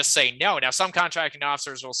right to just say no. Now, some contracting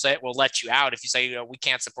officers will let you out if you say, we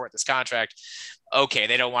can't support this contract. Okay,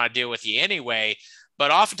 they don't want to deal with you anyway.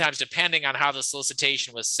 But oftentimes, depending on how the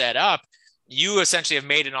solicitation was set up, you essentially have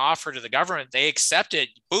made an offer to the government. They accept it.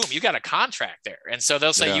 Boom, you got a contract there. And so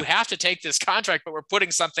they'll say, you have to take this contract, but we're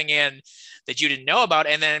putting something in that you didn't know about.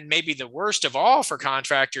 And then maybe the worst of all for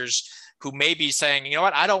contractors who may be saying, you know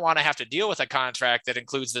what, I don't want to have to deal with a contract that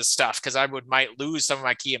includes this stuff because I might lose some of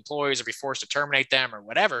my key employees or be forced to terminate them or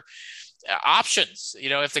whatever. Options,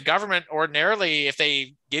 if the government ordinarily, if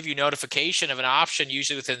they give you notification of an option,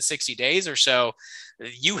 usually within 60 days or so,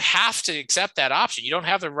 you have to accept that option. You don't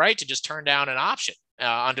have the right to just turn down an option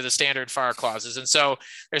under the standard FAR clauses. And so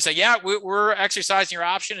they say, yeah, we're exercising your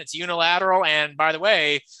option. It's unilateral. And by the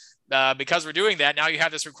way, because we're doing that, now you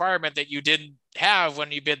have this requirement that you didn't have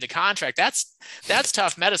when you bid the contract. That's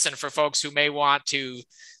tough medicine for folks who may want to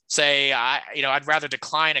say, I'd rather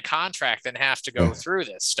decline a contract than have to go through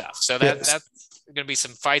this stuff. So that's going to be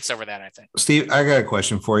some fights over that, I think. Steve, I got a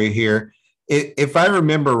question for you here. If I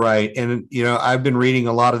remember right, and I've been reading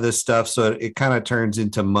a lot of this stuff, so it kind of turns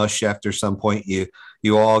into mush after some point. You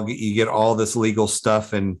get all this legal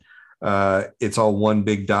stuff, and it's all one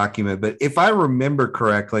big document. But if I remember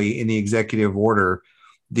correctly, in the executive order,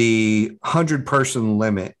 the 100-person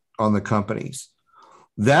limit on the companies,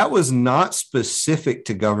 that was not specific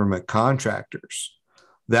to government contractors.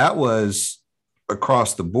 That was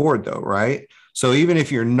across the board, though, right? So even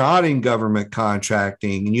if you're not in government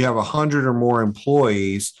contracting and you have 100 or more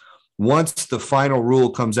employees, once the final rule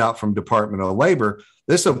comes out from Department of Labor,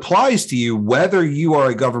 this applies to you whether you are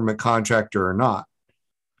a government contractor or not.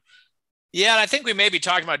 Yeah, and I think we may be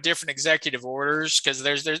talking about different executive orders, because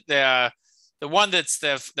there's the one that's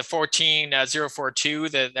the 14042,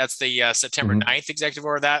 that's the September 9th executive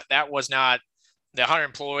order. That was not, the 100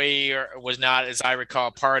 employee or was not, as I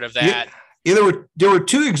recall, part of that. Yeah, there were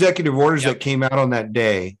two executive orders that came out on that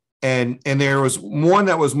day. And there was one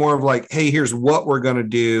that was more of like, hey, here's what we're going to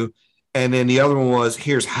do. And then the other one was,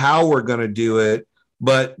 here's how we're going to do it.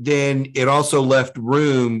 But then it also left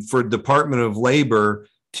room for Department of Labor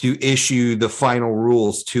to issue the final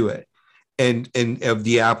rules to it and of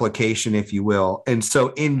the application, if you will. And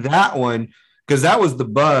so in that one, because that was the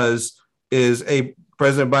buzz, is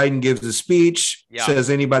President Biden gives a speech, says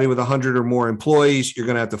anybody with 100 or more employees, you're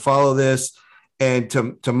going to have to follow this. And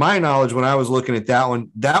to my knowledge, when I was looking at that one,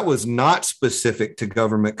 that was not specific to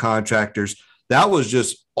government contractors. That was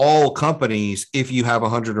just all companies if you have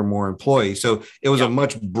 100 or more employees. So it was a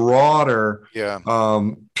much broader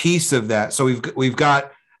piece of that. So we've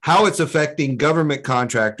got how it's affecting government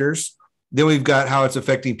contractors. Then we've got how it's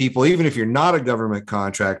affecting people, even if you're not a government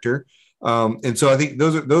contractor. And so I think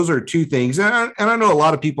those are two things. And I know a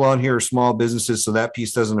lot of people on here are small businesses, so that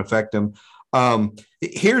piece doesn't affect them.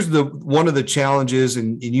 Here's one of the challenges,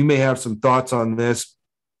 and you may have some thoughts on this,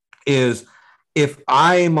 is if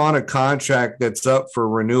I'm on a contract that's up for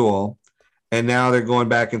renewal and now they're going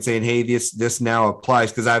back and saying, hey, this now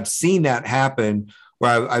applies, because I've seen that happen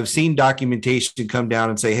where I've seen documentation come down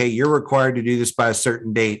and say, hey, you're required to do this by a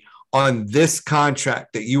certain date on this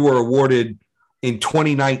contract that you were awarded in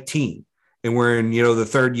 2019. and we're in, the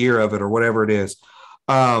third year of it or whatever it is.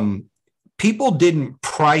 People didn't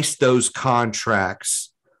price those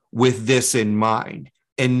contracts with this in mind.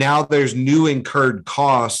 And now there's new incurred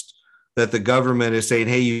cost that the government is saying,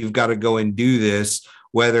 hey, you've got to go and do this,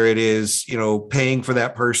 whether it is, paying for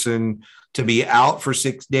that person to be out for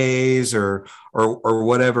 6 days or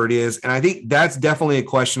whatever it is. And I think that's definitely a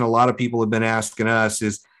question a lot of people have been asking us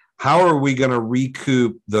is, how are we going to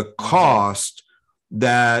recoup the cost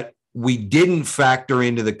that we didn't factor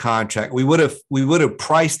into the contract? We would have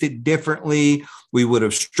priced it differently. We would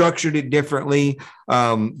have structured it differently.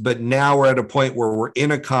 But now we're at a point where we're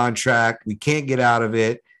in a contract. We can't get out of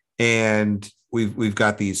it. And we've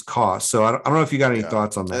got these costs. So I don't know if you got any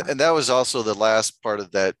thoughts on that. And that was also the last part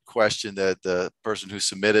of that question that the person who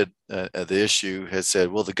submitted the issue had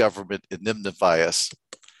said, will the government indemnify us?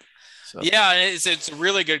 So. Yeah, it's a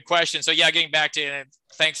really good question. So getting back to,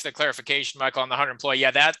 thanks for the clarification, Michael, on the 100 employee.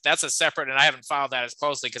 Yeah, that's a separate, and I haven't followed that as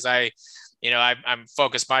closely because I'm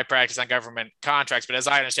focused my practice on government contracts. But as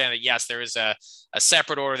I understand it, yes, there is a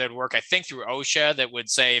separate order that would work, I think, through OSHA that would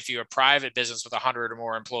say if you're a private business with 100 or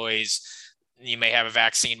more employees, you may have a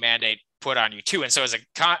vaccine mandate put on you too. And so as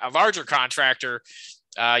a larger contractor,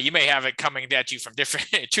 you may have it coming at you from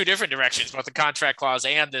two different directions, both the contract clause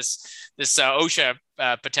and this OSHA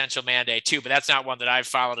potential mandate too. But that's not one that I've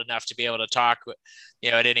followed enough to be able to talk,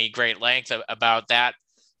 at any great length about that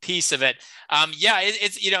piece of it.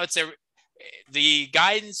 The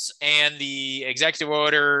guidance and the executive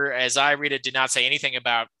order, as I read it, did not say anything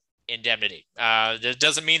about indemnity. That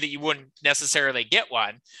doesn't mean that you wouldn't necessarily get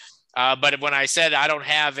one. But when I said I don't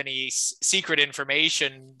have any secret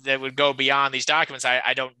information that would go beyond these documents,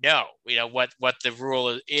 I don't know, what the rule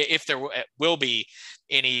is, if there will be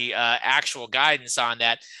any actual guidance on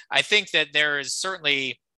that. I think that there is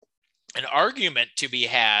certainly an argument to be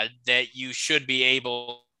had that you should be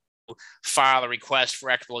able to file a request for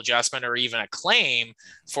equitable adjustment or even a claim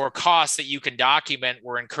for costs that you can document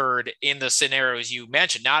were incurred in the scenarios you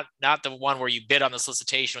mentioned, not the one where you bid on the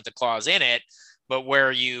solicitation with the clause in it, but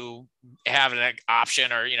where you have an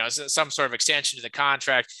option or, some sort of extension to the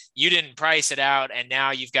contract, you didn't price it out. And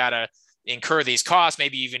now you've got to incur these costs.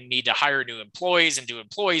 Maybe you even need to hire new employees and do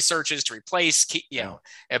employee searches to replace,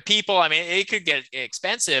 people. I mean, it could get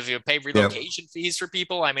expensive. You pay relocation fees for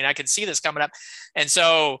people. I mean, I can see this coming up. And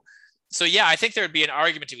so I think there would be an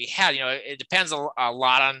argument to be had. It depends a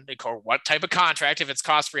lot on what type of contract. If it's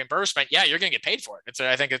cost reimbursement, you're going to get paid for it.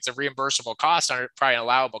 I think it's a reimbursable cost, probably an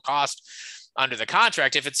allowable cost under the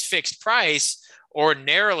contract. If it's fixed price,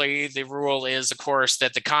 ordinarily the rule is, of course,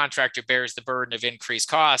 that the contractor bears the burden of increased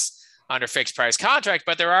costs under fixed price contract.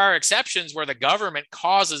 But there are exceptions where the government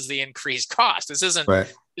causes the increased cost. This isn't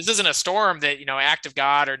a storm that, act of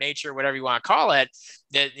God or nature, whatever you want to call it,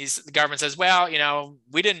 that the government says, well,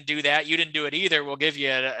 we didn't do that. You didn't do it either. We'll give you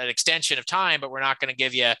an extension of time, but we're not going to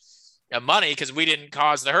give you money because we didn't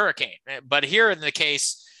cause the hurricane. But here in the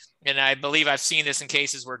case, and I believe I've seen this in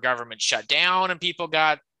cases where government shut down and people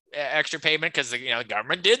got extra payment because the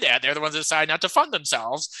government did that. They're the ones that decided not to fund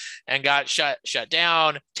themselves and got shut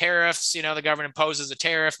down. Tariffs, the government imposes a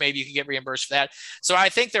tariff. Maybe you can get reimbursed for that. So I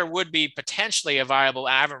think there would be potentially a viable,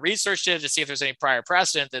 I haven't researched it to see if there's any prior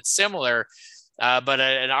precedent that's similar, but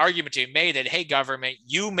an argument to be made that, hey, government,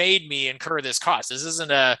 you made me incur this cost. This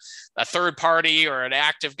isn't a third party or an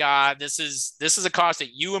act of God. This is a cost that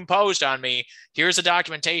you imposed on me. Here's a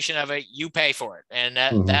documentation of it. You pay for it. And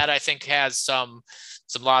that I think has some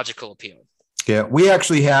logical appeal. Yeah, we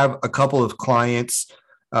actually have a couple of clients,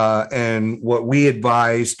 and what we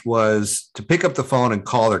advised was to pick up the phone and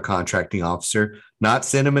call their contracting officer, not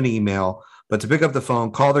send them an email, but to pick up the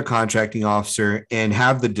phone, call their contracting officer and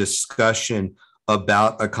have the discussion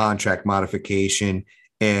about a contract modification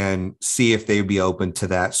and see if they'd be open to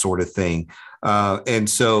that sort of thing. And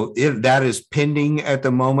so if that is pending at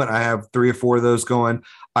the moment, I have 3 or 4 of those going.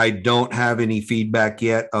 I don't have any feedback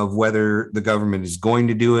yet of whether the government is going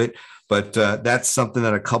to do it, but that's something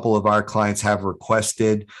that a couple of our clients have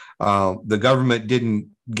requested. The government didn't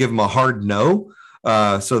give them a hard no.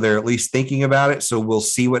 So they're at least thinking about it. So we'll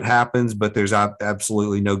see what happens, but there's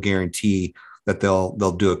absolutely no guarantee that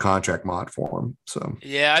they'll do a contract mod for them. So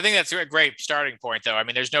yeah, I think that's a great starting point, though. I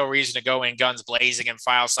mean, there's no reason to go in guns blazing and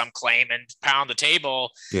file some claim and pound the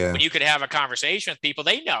table when you could have a conversation with people.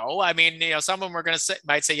 They know. I mean, some of them are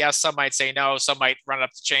might say yes, some might say no, some might run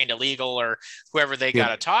up the chain to legal or whoever they got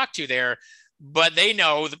to talk to there. But they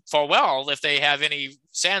know full well, if they have any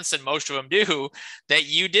sense, and most of them do, that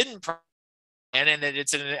you didn't. And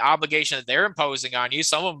it's an obligation that they're imposing on you.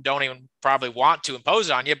 Some of them don't even probably want to impose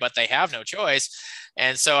it on you, but they have no choice.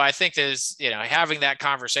 And so I think there's, having that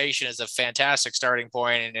conversation is a fantastic starting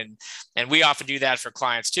point. And we often do that for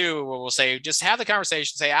clients too, where we'll say, just have the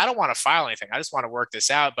conversation, say, I don't want to file anything. I just want to work this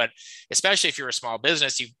out. But especially if you're a small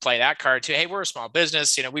business, you play that card too. Hey, we're a small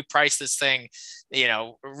business. We price this thing,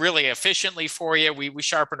 really efficiently for you. We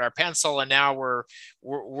sharpened our pencil, and now we're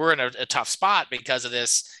in a tough spot because of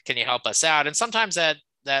this. Can you help us out? And sometimes that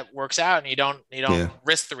works out, and you don't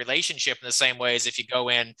risk the relationship in the same way as if you go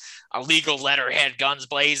in a legal letterhead, guns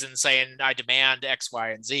blazing, saying I demand X,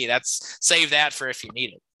 Y, and Z. That's save that for if you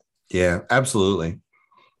need it. Yeah, absolutely.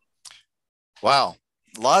 Wow.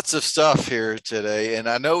 Lots of stuff here today. And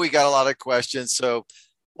I know we got a lot of questions. So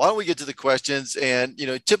why don't we get to the questions? And,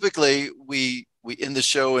 typically we end the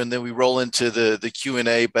show and then we roll into the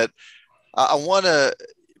Q&A, but I want to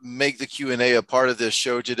make the Q&A a part of this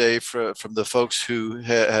show today from the folks who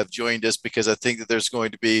have joined us, because I think that there's going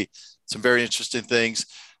to be some very interesting things.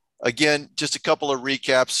 Again, just a couple of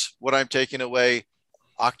recaps. What I'm taking away: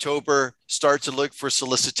 October, start to look for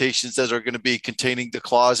solicitations that are going to be containing the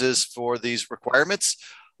clauses for these requirements.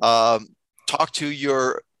 Talk to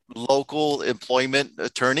your local employment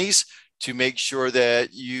attorneys to make sure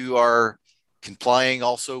that you are complying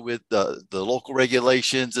also with the local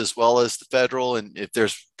regulations as well as the federal. And if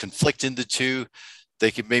there's conflict in the two,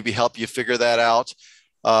 they can maybe help you figure that out.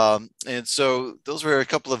 And so those were a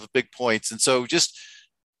couple of big points. And so just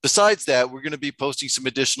besides that, we're going to be posting some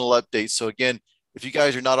additional updates. So again, if you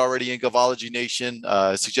guys are not already in Govology Nation,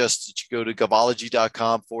 I suggest that you go to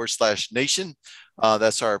govology.com/nation.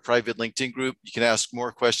 That's our private LinkedIn group. You can ask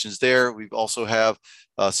more questions there. We also have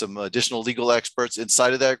some additional legal experts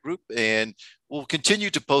inside of that group, and we'll continue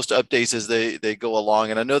to post updates as they go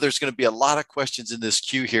along. And I know there's going to be a lot of questions in this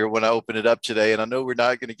queue here when I open it up today, and I know we're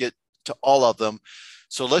not going to get to all of them.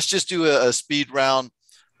 So let's just do a speed round.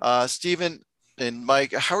 Stephen and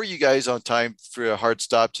Mike, how are you guys on time for a hard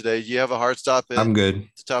stop today? Do you have a hard stop I'm good. at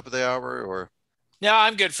the top of the hour, or? No,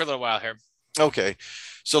 I'm good for a little while here. Okay.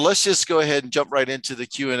 So let's just go ahead and jump right into the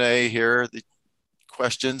Q&A here, the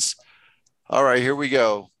questions. All right, here we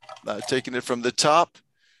go. Taking it from the top.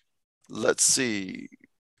 Let's see.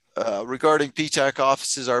 Regarding PTAC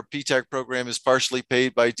offices, our PTAC program is partially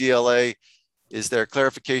paid by DLA. Is there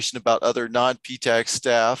clarification about other non-PTAC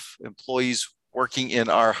staff, employees working in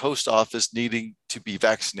our host office needing to be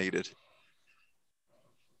vaccinated?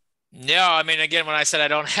 No, I mean, again, when I said I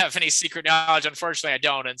don't have any secret knowledge, unfortunately I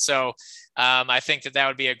don't. And so I think that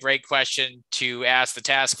would be a great question to ask the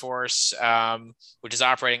task force, which is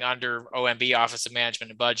operating under OMB, Office of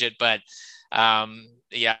Management and Budget. But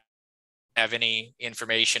yeah, have any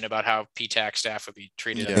information about how PTAC staff would be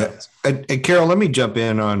treated? Yeah. And Carol, let me jump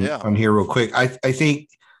in on here real quick. I think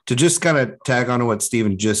to just kind of tag on to what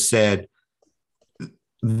Stephen just said,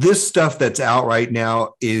 this stuff that's out right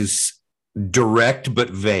now is direct but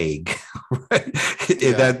vague. Right?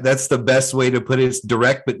 Yeah. That's the best way to put it. It's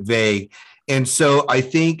direct but vague. And so I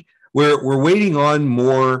think we're waiting on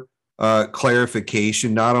more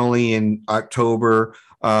clarification, not only in October.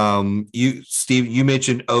 Steve, you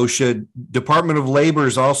mentioned OSHA. Department of Labor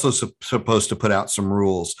is also supposed to put out some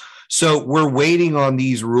rules. So we're waiting on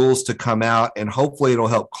these rules to come out, and hopefully it'll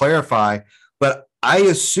help clarify. But I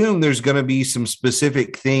assume there's going to be some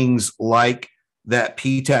specific things like that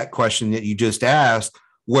PTAC question that you just asked,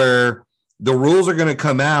 where the rules are going to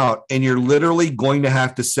come out and you're literally going to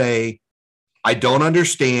have to say, I don't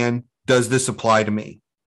understand. Does this apply to me?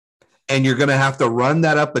 And you're going to have to run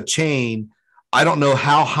that up a chain. I don't know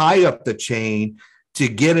how high up the chain to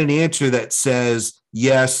get an answer that says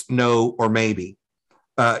yes, no, or maybe.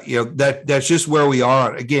 That's just where we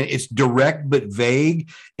are. Again, it's direct but vague,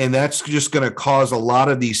 and that's just going to cause a lot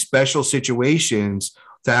of these special situations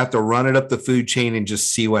to have to run it up the food chain and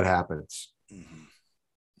just see what happens.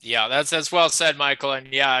 Yeah, that's well said, Michael. And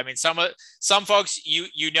yeah, I mean, some folks,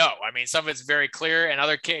 I mean, some of it's very clear. In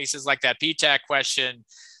other cases, like that PTAC question,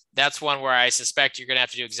 that's one where I suspect you're going to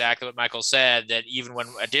have to do exactly what Michael said, that even when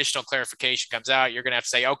additional clarification comes out, you're going to have to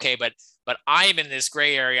say, okay, but I'm in this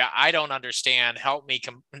gray area. I don't understand. Help me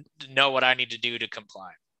know what I need to do to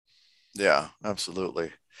comply. Yeah,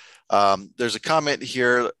 absolutely. There's a comment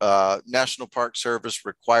here. National Park Service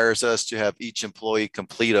requires us to have each employee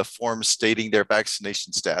complete a form stating their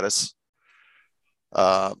vaccination status.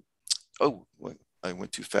 I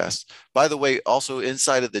went too fast. By the way, also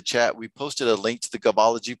inside of the chat, we posted a link to the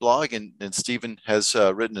Govology blog, and Stephen has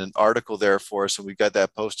written an article there for us, and we got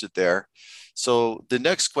that posted there. So the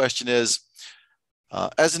next question is,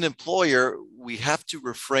 as an employer, we have to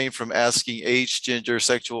refrain from asking age, gender,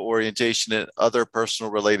 sexual orientation, and other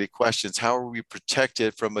personal related questions. How are we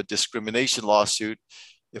protected from a discrimination lawsuit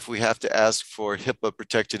if we have to ask for HIPAA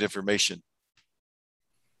protected information?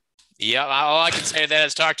 Yeah, all I can say to that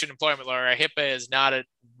is talk to an employment lawyer. HIPAA is not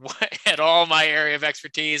at all my area of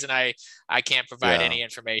expertise, and I can't provide any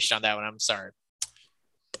information on that one. I'm sorry.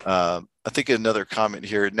 I think another comment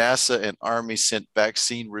here, NASA and Army sent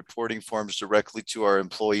vaccine reporting forms directly to our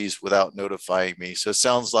employees without notifying me. So it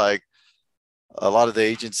sounds like a lot of the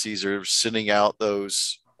agencies are sending out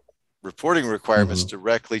those reporting requirements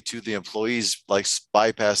directly to the employees, like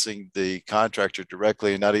bypassing the contractor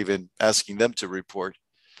directly and not even asking them to report.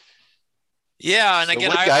 Yeah, and So again,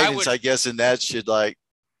 what guidance, I guess, in that should like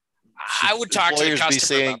I would talk to the employers customer be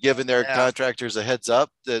saying, giving their contractors a heads up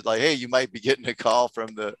that like, hey, you might be getting a call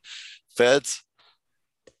from the feds?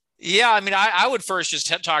 Yeah, I mean, I would first just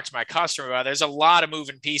talk to my customer about it. There's a lot of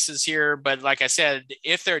moving pieces here, but like I said,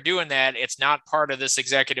 if they're doing that, it's not part of this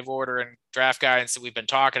executive order and draft guidance that we've been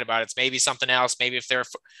talking about. It's maybe something else. Maybe if they're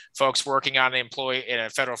folks working on an employee in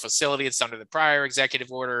a federal facility, it's under the prior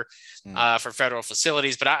executive order for federal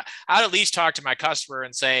facilities. But I'd at least talk to my customer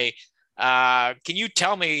and say, can you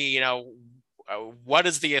tell me, what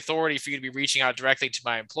is the authority for you to be reaching out directly to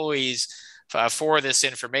my employees for this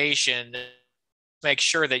information? Make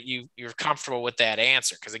sure that you're comfortable with that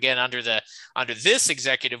answer, because again, under this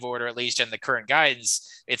executive order, at least in the current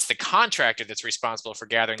guidance, it's the contractor that's responsible for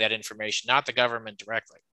gathering that information, not the government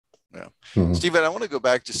directly. Yeah. Stephen, I want to go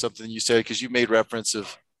back to something you said, because you made reference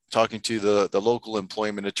of talking to the local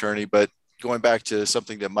employment attorney, but going back to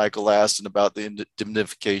something that Michael asked and about the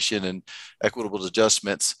indemnification and equitable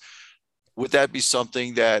adjustments, would that be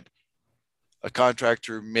something that a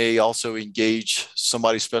contractor may also engage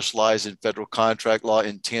somebody specialized in federal contract law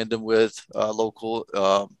in tandem with a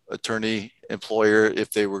local attorney employer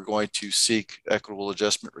if they were going to seek equitable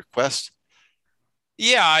adjustment request?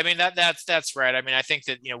 Yeah, I mean that's right. I mean, I think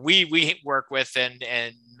that we work with, and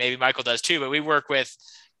maybe Michael does too, but we work with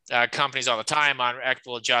companies all the time on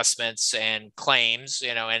equitable adjustments and claims,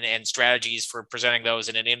 and strategies for presenting those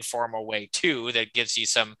in an informal way too. That gives you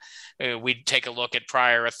some. We'd take a look at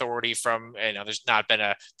prior authority from. There's not been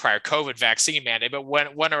a prior COVID vaccine mandate, but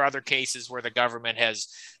when are other cases where the government has,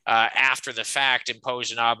 after the fact,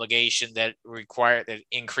 imposed an obligation that required that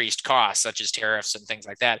increased costs, such as tariffs and things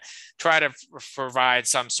like that. Try to provide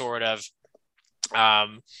some sort of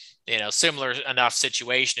similar enough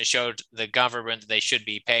situation to show the government that they should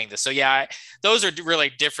be paying this. So yeah, those are really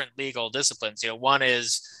different legal disciplines. One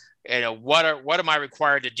is, what am I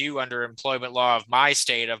required to do under employment law of my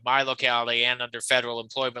state, of my locality, and under federal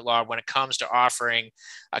employment law when it comes to offering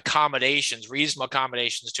accommodations, reasonable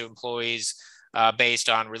accommodations to employees based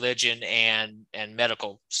on religion and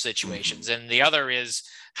medical situations. And the other is,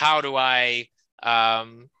 how do I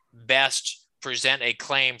best present a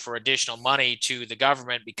claim for additional money to the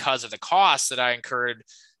government because of the costs that I incurred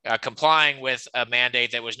complying with a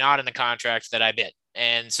mandate that was not in the contract that I bid.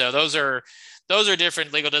 And so those are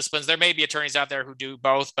different legal disciplines. There may be attorneys out there who do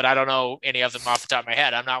both, but I don't know any of them off the top of my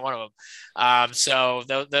head. I'm not one of them. So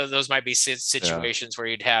those might be situations where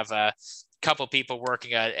you'd have a couple people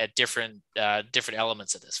working at different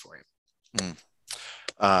elements of this for you.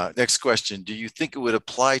 Next question. Do you think it would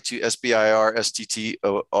apply to SBIR,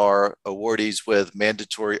 STTR awardees with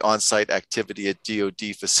mandatory on-site activity at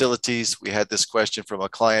DoD facilities? We had this question from a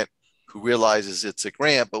client who realizes it's a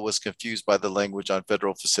grant, but was confused by the language on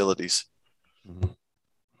federal facilities.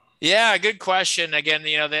 Yeah, good question. Again,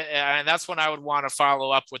 and that's when I would want to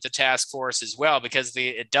follow up with the task force as well, because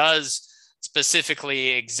it does specifically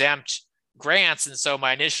exempt grants. And so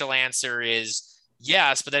my initial answer is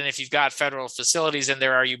yes, but then if you've got federal facilities in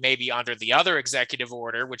there, are you maybe under the other executive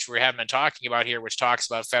order, which we haven't been talking about here, which talks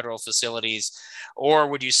about federal facilities, or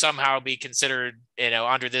would you somehow be considered,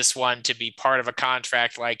 under this one to be part of a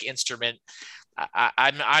contract like instrument?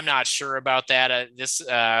 I'm not sure about that. This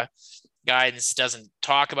guidance doesn't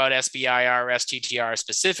talk about SBIR, STTR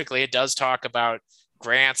specifically. It does talk about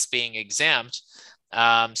grants being exempt.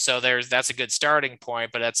 So that's a good starting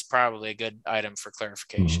point, but that's probably a good item for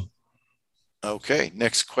clarification. Okay,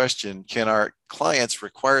 next question. Can our clients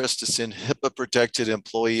require us to send HIPAA protected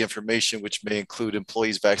employee information, which may include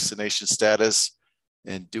employees' vaccination status?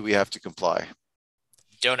 And do we have to comply?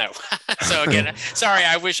 Don't know. So again, sorry,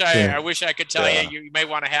 I wish I could tell you. You may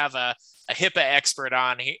want to have a HIPAA expert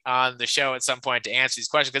on the show at some point to answer these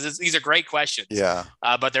questions, because these are great questions. Yeah.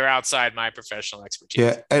 But they're outside my professional expertise.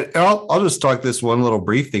 Yeah. And I'll just talk this one little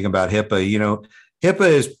brief thing about HIPAA. HIPAA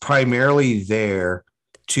is primarily there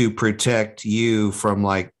to protect you from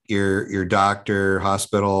like your doctor,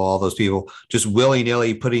 hospital, all those people just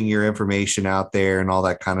willy-nilly putting your information out there and all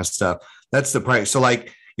that kind of stuff. That's the price. So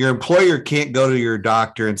like your employer can't go to your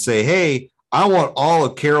doctor and say, hey, I want all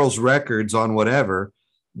of Carol's records on whatever.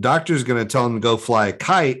 Doctor's going to tell them to go fly a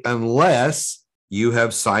kite unless you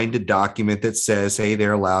have signed a document that says, hey,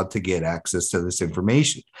 they're allowed to get access to this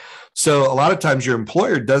information. So a lot of times your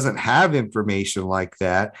employer doesn't have information like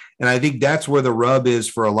that. And I think that's where the rub is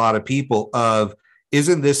for a lot of people of,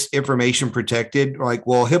 isn't this information protected? Like,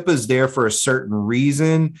 well, HIPAA's there for a certain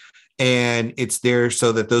reason, and it's there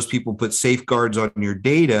so that those people put safeguards on your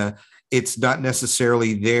data. It's not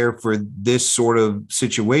necessarily there for this sort of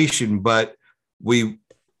situation, but we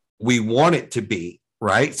want it to be.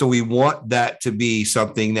 Right. So we want that to be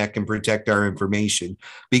something that can protect our information,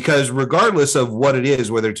 because regardless of what it is,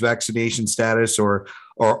 whether it's vaccination status or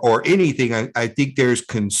anything, I think there's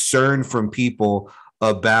concern from people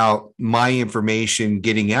about my information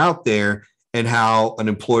getting out there and how an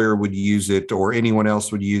employer would use it or anyone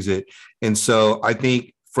else would use it. And so I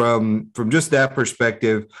think from just that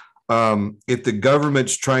perspective, if the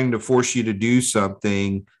government's trying to force you to do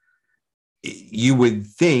something, you would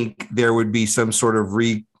think there would be some sort of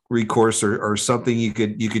recourse or something you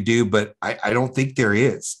could do, but I don't think there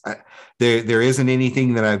is. There isn't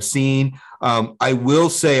anything that I've seen. I will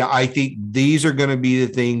say I think these are going to be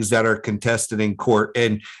the things that are contested in court,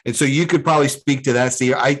 and so you could probably speak to that,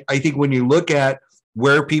 Steve. I think when you look at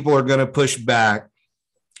where people are going to push back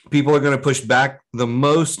the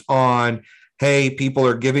most on, hey, people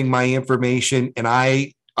are giving my information, and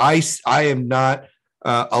I am not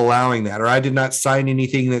allowing that, or I did not sign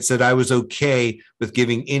anything that said I was okay with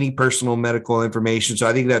giving any personal medical information. So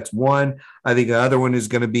I think that's one. I think the other one is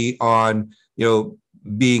going to be on,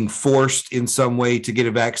 being forced in some way to get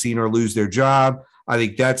a vaccine or lose their job. I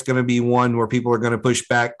think that's going to be one where people are going to push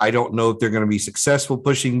back. I don't know if they're going to be successful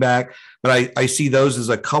pushing back, but I see those as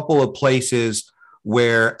a couple of places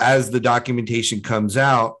where, as the documentation comes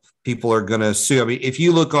out, people are going to sue. I mean, if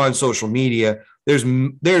you look on social media, there's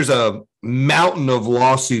a mountain of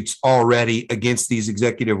lawsuits already against these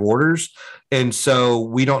executive orders. And so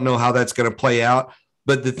we don't know how that's going to play out.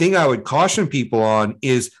 But the thing I would caution people on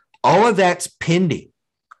is all of that's pending.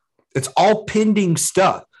 It's all pending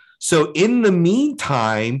stuff. So in the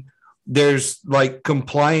meantime, there's like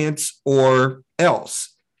compliance or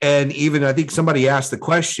else. And even I think somebody asked the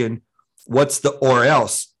question, what's the or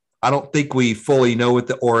else? I don't think we fully know what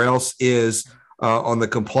the or else is on the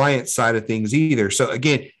compliance side of things either. So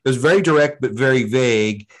again, it was very direct, but very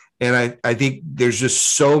vague. And I think there's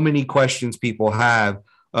just so many questions people have.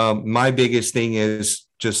 My biggest thing is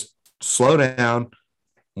just slow down,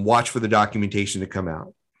 watch for the documentation to come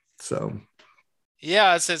out. So.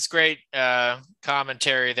 Yeah, it's great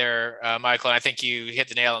commentary there, Michael. And I think you hit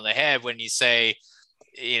the nail on the head when you say,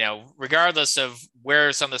 regardless of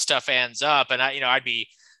where some of the stuff ends up, and I'd be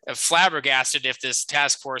flabbergasted if this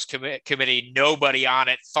task force committee, nobody on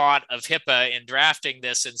it thought of HIPAA in drafting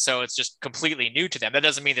this, and so it's just completely new to them. That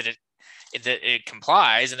doesn't mean that it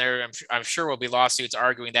complies, and I'm sure will be lawsuits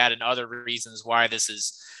arguing that and other reasons why this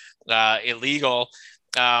is illegal.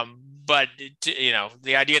 But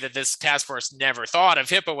the idea that this task force never thought of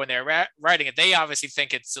HIPAA when they're writing it, they obviously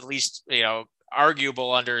think it's at least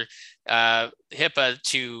arguable under HIPAA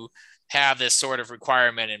to have this sort of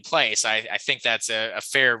requirement in place. I think that's a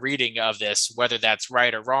fair reading of this, whether that's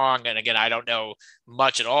right or wrong. And again, I don't know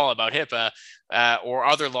much at all about HIPAA or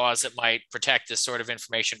other laws that might protect this sort of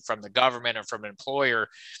information from the government or from an employer.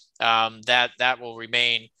 That will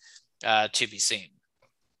remain to be seen.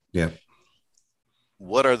 Yeah.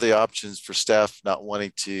 What are the options for staff not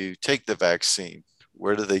wanting to take the vaccine?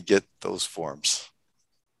 Where do they get those forms?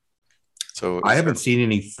 So I haven't seen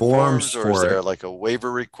any forms or for is there it. like a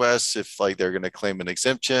waiver request if like they're going to claim an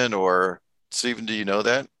exemption, or Stephen, do you know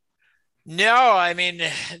that? No, I mean,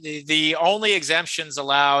 the only exemptions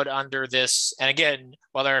allowed under this, and again,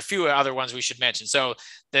 well, there are a few other ones we should mention. So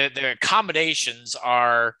the accommodations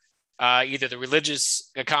are either the religious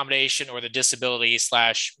accommodation or the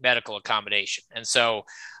disability/medical accommodation. And so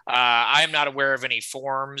I am not aware of any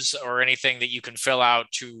forms or anything that you can fill out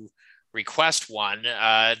to request one.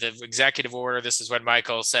 The executive order, this is when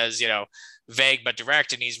Michael says, vague but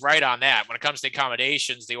direct, and he's right on that. When it comes to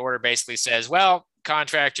accommodations, the order basically says, well,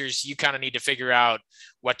 contractors, you kind of need to figure out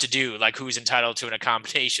what to do, like who's entitled to an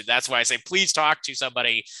accommodation. That's why I say, please talk to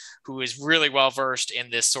somebody who is really well-versed in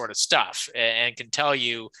this sort of stuff and can tell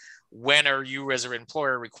you when are you as an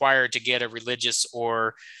employer required to get a religious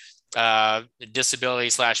or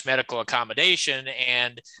disability/medical accommodation,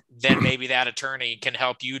 and then maybe that attorney can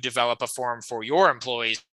help you develop a form for your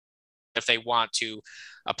employees if they want to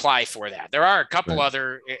apply for that. There are a couple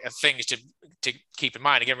other things to keep in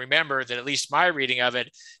mind. Again, remember that at least my reading of it,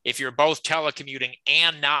 if you're both telecommuting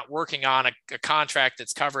and not working on a contract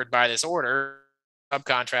that's covered by this order,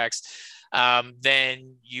 subcontracts,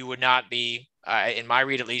 then you would not be in my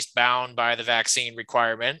read at least, bound by the vaccine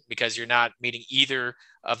requirement because you're not meeting either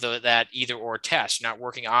of that either or test. You're not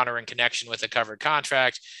working on or in connection with a covered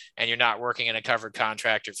contract, and you're not working in a covered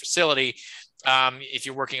contract or facility. If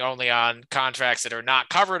you're working only on contracts that are not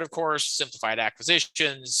covered, of course, simplified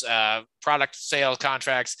acquisitions, product sales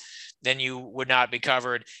contracts, then you would not be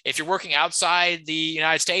covered. If you're working outside the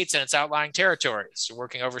United States and it's outlying territories, you're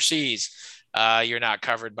working overseas, you're not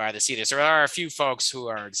covered by the CDC. So there are a few folks who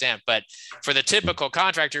are exempt, but for the typical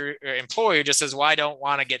contractor or employee who just says, well, I don't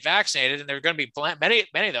want to get vaccinated, and there are going to be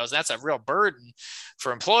many of those. That's a real burden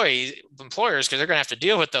for employers, because they're going to have to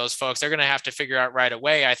deal with those folks. They're going to have to figure out right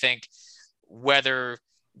away, I think, whether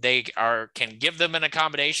they can give them an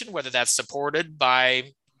accommodation, whether that's supported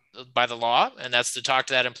by the law, and that's to talk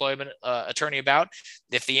to that employment attorney about.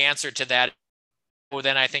 If the answer to that, well,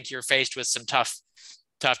 then I think you're faced with some tough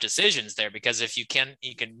decisions there, because if you can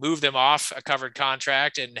move them off a covered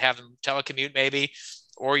contract and have them telecommute maybe,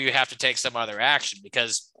 or you have to take some other action,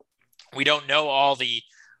 because we don't know all the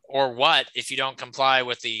or what if you don't comply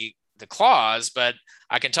with the clause. But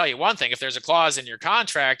I can tell you one thing: if there's a clause in your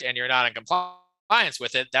contract and you're not in compliance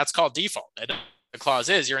with it, that's called default. The clause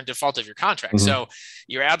is you're in default of your contract. Mm-hmm. So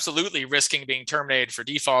you're absolutely risking being terminated for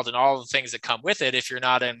default and all the things that come with it if you're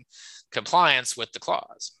not in compliance with the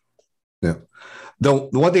clause. Yeah. The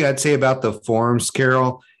one thing I'd say about the forms,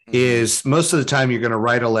 Carol, is most of the time you're going to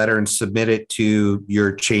write a letter and submit it to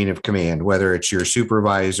your chain of command, whether it's your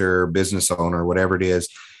supervisor, business owner, whatever it is,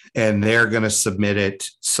 and they're going to submit it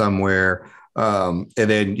somewhere. And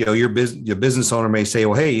then, your business owner may say,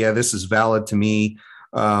 well, hey, yeah, this is valid to me.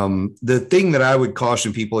 The thing that I would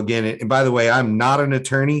caution people again, and by the way, I'm not an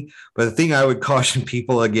attorney, but the thing I would caution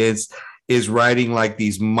people against is writing like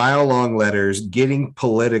these mile-long letters, getting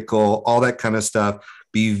political, all that kind of stuff.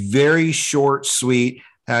 Be very short, sweet.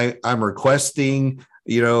 I'm requesting,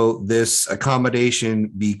 this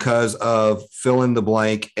accommodation because of fill in the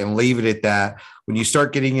blank, and leave it at that. When you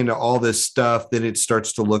start getting into all this stuff, then it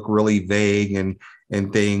starts to look really vague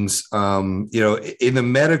and things. In the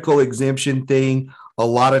medical exemption thing, a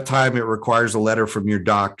lot of time it requires a letter from your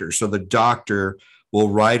doctor. So the doctor will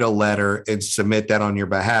write a letter and submit that on your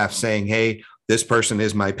behalf saying, hey, this person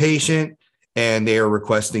is my patient and they are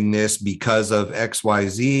requesting this because of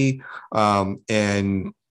XYZ,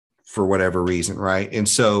 and for whatever reason, right? And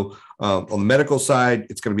so on the medical side,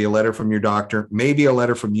 it's going to be a letter from your doctor, maybe a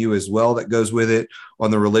letter from you as well that goes with it.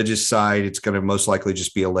 On the religious side, it's going to most likely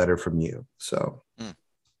just be a letter from you. So.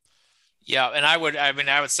 Yeah, and I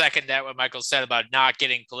would second that what Michael said about not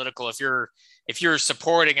getting political. If you're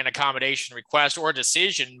supporting an accommodation request or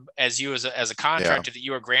decision as a contractor that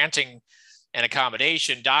you are granting an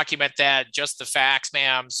accommodation, document that, just the facts,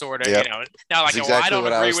 ma'am, sort of, not like, exactly I don't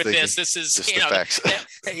agree with this. This is, facts.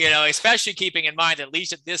 Especially keeping in mind, at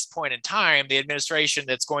least at this point in time, the administration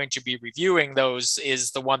that's going to be reviewing those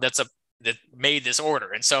is the one that made this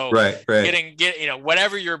order. And so getting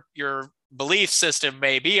whatever your belief system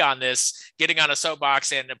may be on this, getting on a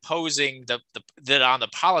soapbox and opposing that on the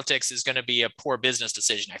politics is going to be a poor business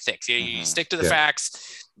decision, I think. So you stick to the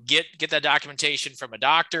facts, get that documentation from a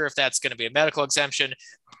doctor if that's going to be a medical exemption.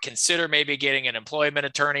 Consider maybe getting an employment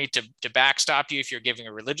attorney to backstop you if you're giving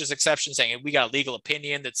a religious exception, saying we got a legal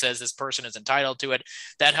opinion that says this person is entitled to it.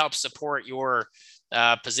 That helps support your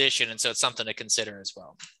position, and so it's something to consider as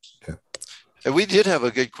well. Okay. And we did have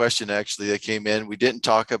a good question, actually, that came in. We didn't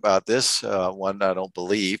talk about this one, I don't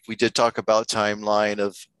believe. We did talk about timeline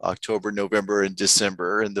of October, November, and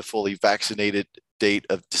December, and the fully vaccinated date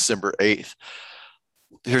of December 8th.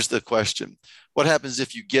 Here's the question. What happens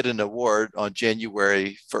if you get an award on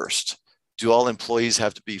January 1st? Do all employees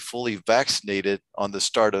have to be fully vaccinated on the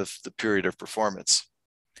start of the period of performance?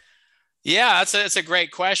 Yeah, that's a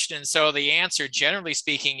great question. So the answer, generally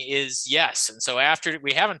speaking, is yes. And so after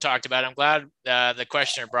we haven't talked about it, I'm glad the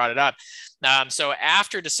questioner brought it up. So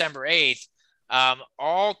after December 8th,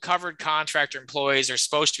 all covered contractor employees are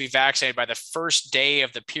supposed to be vaccinated by the first day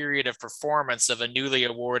of the period of performance of a newly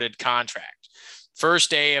awarded contract.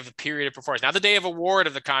 First day of the period of performance. Not the day of award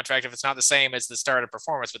of the contract if it's not the same as the start of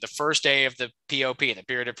performance, but the first day of the POP, the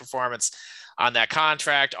period of performance on that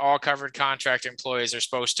contract. All covered contract employees are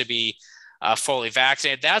supposed to be fully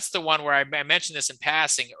vaccinated. That's the one where I mentioned this in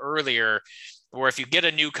passing earlier, where if you get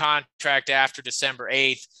a new contract after December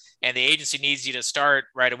 8th and the agency needs you to start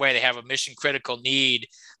right away, they have a mission critical need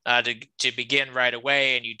to begin right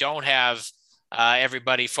away, and you don't have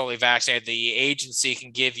everybody fully vaccinated, the agency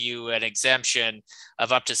can give you an exemption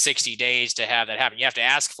of up to 60 days to have that happen. You have to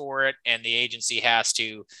ask for it, and the agency has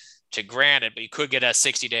to grant it, but you could get a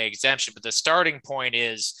 60-day exemption. But the starting point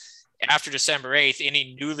is after December 8th,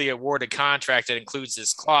 any newly awarded contract that includes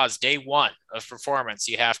this clause, day one of performance,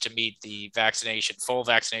 you have to meet the full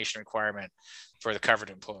vaccination requirement for the covered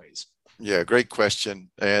employees. Yeah, great question.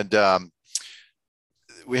 And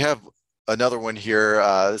we have another one here.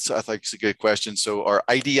 So I think it's a good question. So are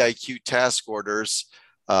IDIQ task orders,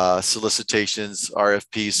 solicitations,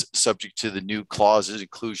 RFPs subject to the new clauses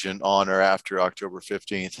inclusion on or after October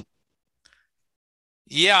 15th?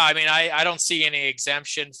 Yeah, I mean, I don't see any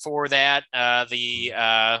exemption for that.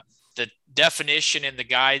 The definition in the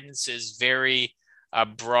guidance is very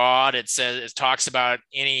broad. It talks about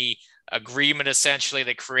any agreement essentially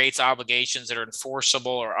that creates obligations that are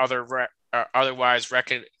enforceable or otherwise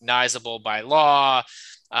recognizable by law,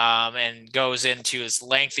 and goes into this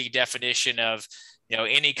lengthy definition of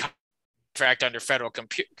any contract under federal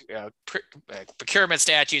procurement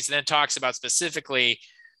statutes, and then talks about specifically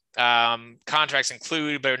contracts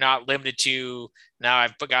include but are not limited to, now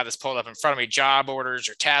I've got this pulled up in front of me, job orders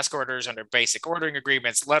or task orders under basic ordering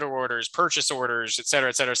agreements, letter orders, purchase orders, et cetera,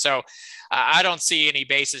 et cetera. So I don't see any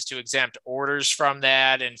basis to exempt orders from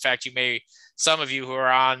that. In fact, some of you who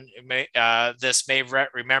are on this may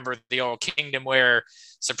remember the old Kingdomware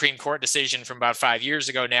Supreme Court decision from about 5 years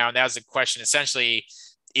ago now. And that was the question essentially,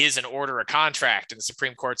 is an order a contract? And the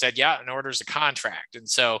Supreme Court said, yeah, an order is a contract. And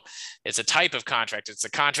so it's a type of contract. It's a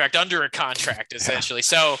contract under a contract, essentially.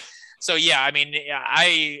 So yeah, I mean,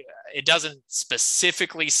 it doesn't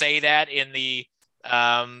specifically say that in the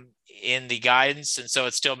guidance. And so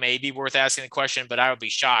it still may be worth asking the question, but I would be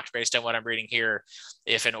shocked based on what I'm reading here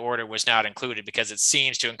if an order was not included, because it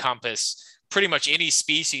seems to encompass pretty much any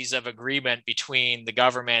species of agreement between the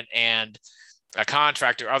government and a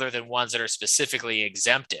contractor other than ones that are specifically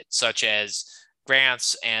exempted, such as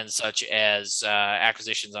grants and such as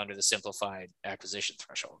acquisitions under the simplified acquisition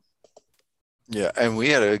threshold. Yeah, and we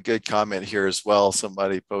had a good comment here as well.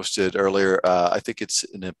 Somebody posted earlier. I think it's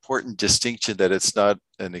an important distinction that it's not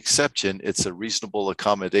an exception. It's a reasonable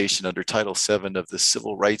accommodation under Title VII of the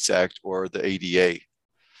Civil Rights Act or the ADA.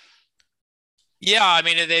 Yeah, I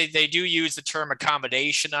mean, they do use the term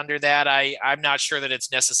accommodation under that. I'm not sure that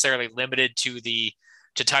it's necessarily limited to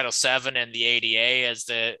Title VII and the ADA as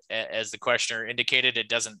the questioner indicated.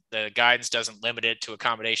 The guidance doesn't limit it to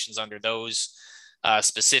accommodations under those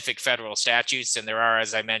specific federal statutes, and there are,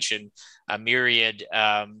 as I mentioned, a myriad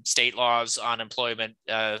state laws on employment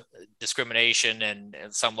discrimination and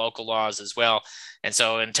some local laws as well. And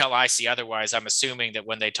so until I see otherwise, I'm assuming that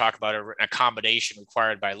when they talk about an accommodation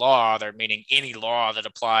required by law, they're meaning any law that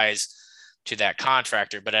applies to that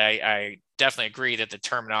contractor. But I definitely agree that the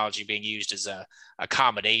terminology being used as a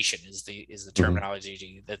accommodation is the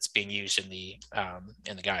terminology that's being used in the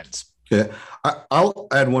guidance. Yeah, I'll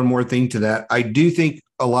add one more thing to that. I do think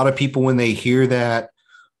a lot of people, when they hear that,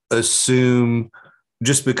 assume,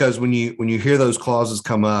 just because when you hear those clauses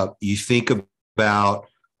come up, you think about,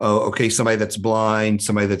 oh, okay, somebody that's blind,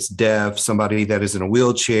 somebody that's deaf, somebody that is in a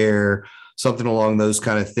wheelchair, something along those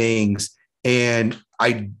kind of things. And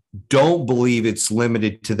I don't believe it's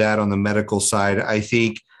limited to that on the medical side. I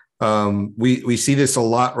think we see this a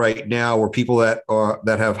lot right now, where people that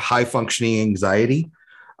have high functioning anxiety,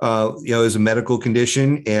 is a medical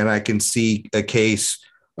condition. And I can see a case,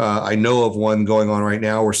 I know of one going on right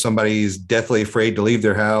now where somebody is deathly afraid to leave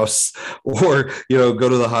their house or, go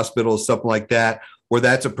to the hospital, something like that, where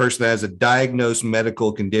that's a person that has a diagnosed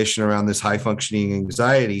medical condition around this high functioning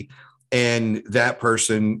anxiety. And that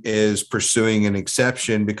person is pursuing an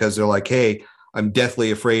exception because they're like, hey, I'm deathly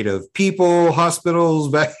afraid of people,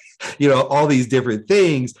 hospitals, all these different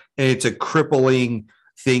things. And it's a crippling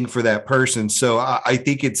thing for that person. So I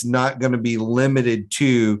think it's not going to be limited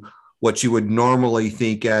to what you would normally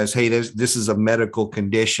think as, hey, this is a medical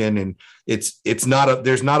condition. And there's not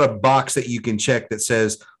a box that you can check that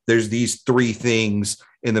says there's these three things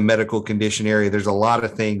in the medical condition area. There's a lot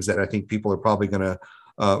of things that I think people are probably going to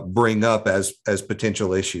bring up as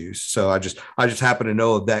potential issues. So I just happen to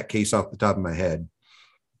know of that case off the top of my head.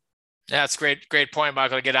 That's great point,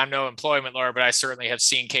 Michael. Again, I'm no employment lawyer, but I certainly have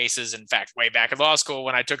seen cases. In fact, way back in law school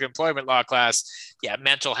when I took an employment law class,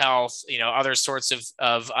 mental health, other sorts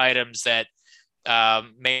of items that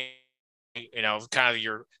may, kind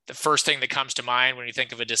of the first thing that comes to mind when you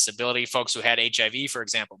think of a disability. Folks who had HIV, for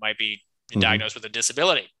example, might be diagnosed with a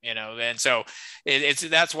disability, and so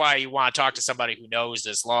that's why you want to talk to somebody who knows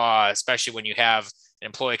this law, especially when you have an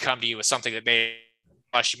employee come to you with something that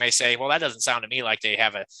you may say, well, that doesn't sound to me like they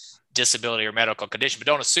have a disability or medical condition, but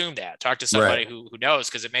don't assume that. Talk to somebody who knows,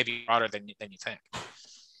 because it may be broader than you think.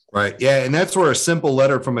 Right. Yeah. And that's where a simple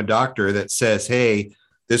letter from a doctor that says, hey,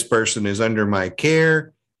 this person is under my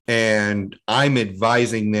care and I'm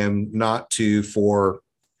advising them not to, for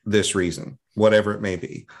this reason, whatever it may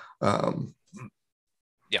be.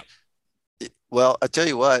 Well, I tell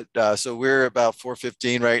you what, so we're about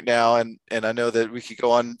 4:15 right now, and I know that we could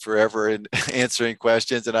go on forever in answering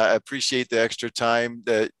questions, and I appreciate the extra time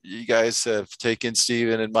that you guys have taken,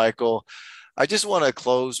 Stephen and Michael. I just want to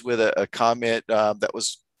close with a comment that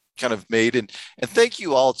was kind of made, and thank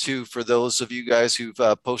you all too for those of you guys who've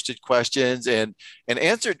posted questions and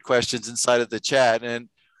answered questions inside of the chat. And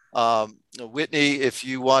Whitney, if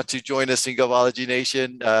you want to join us in Govology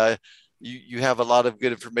Nation, you have a lot of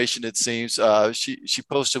good information, it seems. She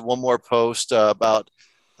posted one more post about,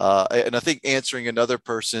 and I think answering another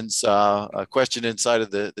person's question inside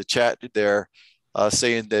of the chat there,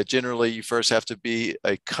 saying that generally you first have to be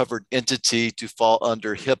a covered entity to fall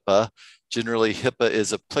under HIPAA. Generally, HIPAA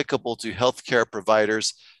is applicable to healthcare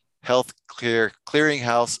providers, health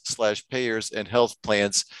clearinghouse / payers, and health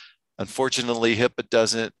plans. Unfortunately, HIPAA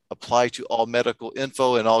doesn't apply to all medical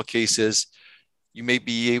info in all cases. You may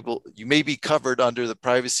be covered under the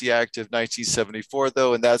Privacy Act of 1974,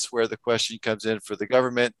 though, and that's where the question comes in for the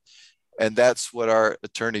government. And that's what our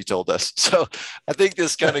attorney told us. So I think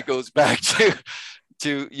this kind of goes back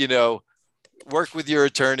to work with your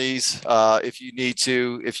attorneys if you need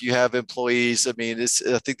to, if you have employees. I mean,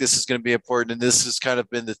 I think this is going to be important, and this has kind of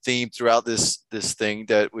been the theme throughout this thing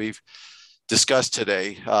that we've discussed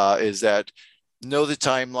today, is that know the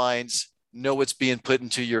timelines, know what's being put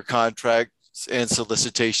into your contract and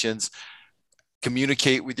solicitations,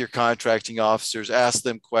 communicate with your contracting officers, ask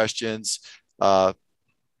them questions.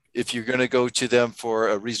 If you're going to go to them for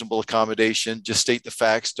a reasonable accommodation, just state the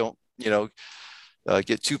facts. Don't,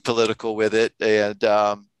 get too political with it. And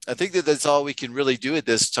I think that's all we can really do at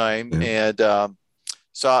this time. Yeah. And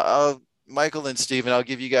so Michael and Stephen, I'll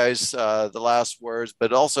give you guys the last words,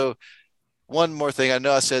 but also one more thing. I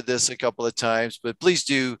know I said this a couple of times, but please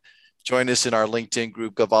do join us in our LinkedIn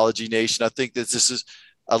group, Govology Nation. I think that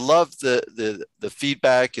I love the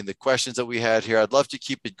feedback and the questions that we had here. I'd love to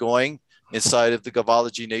keep it going inside of the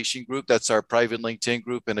Govology Nation group. That's our private LinkedIn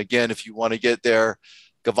group. And again, if you want to get there,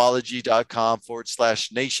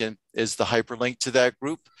 govology.com/nation is the hyperlink to that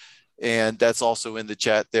group. And that's also in the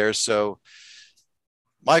chat there. So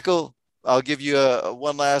Michael, I'll give you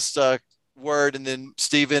one last word, and then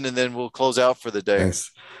Stephen, and then we'll close out for the day.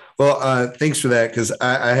 Thanks. Well, thanks for that, because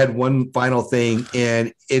I had one final thing,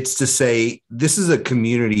 and it's to say this is a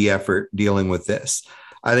community effort dealing with this.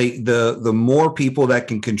 I think the more people that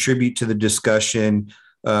can contribute to the discussion,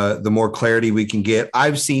 the more clarity we can get.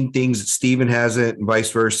 I've seen things that Stephen hasn't, and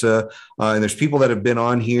vice versa. And there's people that have been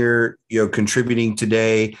on here, contributing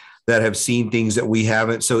today that have seen things that we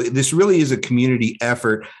haven't. So this really is a community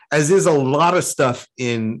effort, as is a lot of stuff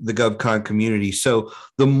in the GovCon community. So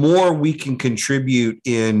the more we can contribute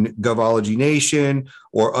in Govology Nation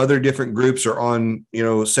or other different groups or on,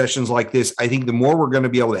 sessions like this, I think the more we're going to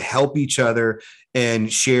be able to help each other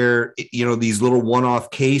and share, these little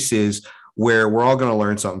one-off cases where we're all going to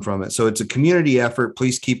learn something from it. So it's a community effort.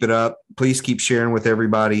 Please keep it up. Please keep sharing with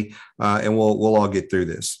everybody, and we'll all get through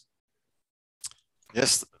this.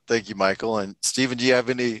 Yes. Thank you, Michael. And Stephen, do you have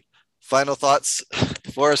any final thoughts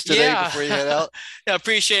for us today before you head out? I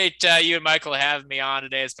appreciate you and Michael having me on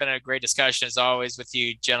today. It's been a great discussion as always with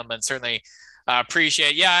you gentlemen. Certainly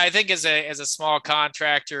appreciate. Yeah, I think as a small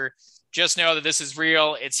contractor, just know that this is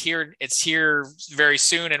real. It's here very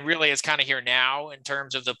soon, and really it's kind of here now in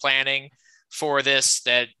terms of the planning for this,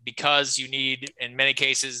 that because you need, in many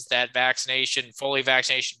cases, that fully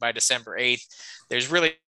vaccination by December 8th, there's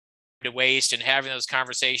really to waste, and having those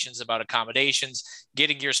conversations about accommodations,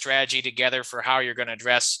 getting your strategy together for how you're going to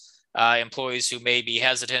address employees who may be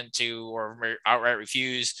hesitant to or outright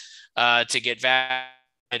refuse to get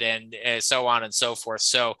vaccinated, and so on and so forth.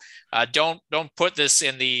 So don't put this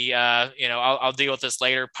in the I'll deal with this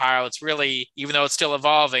later pile. It's really, even though it's still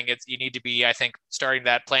evolving, you need to be, I think, starting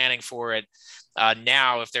that planning for it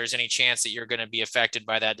now, if there's any chance that you're going to be affected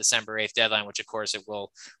by that December 8th deadline, which of course it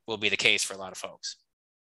will be the case for a lot of folks.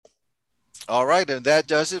 All right. And that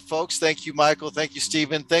does it, folks. Thank you, Michael. Thank you,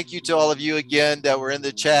 Stephen. Thank you to all of you again that were in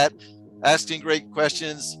the chat asking great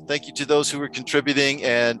questions. Thank you to those who were contributing.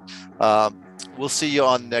 And we'll see you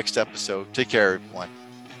on the next episode. Take care, everyone.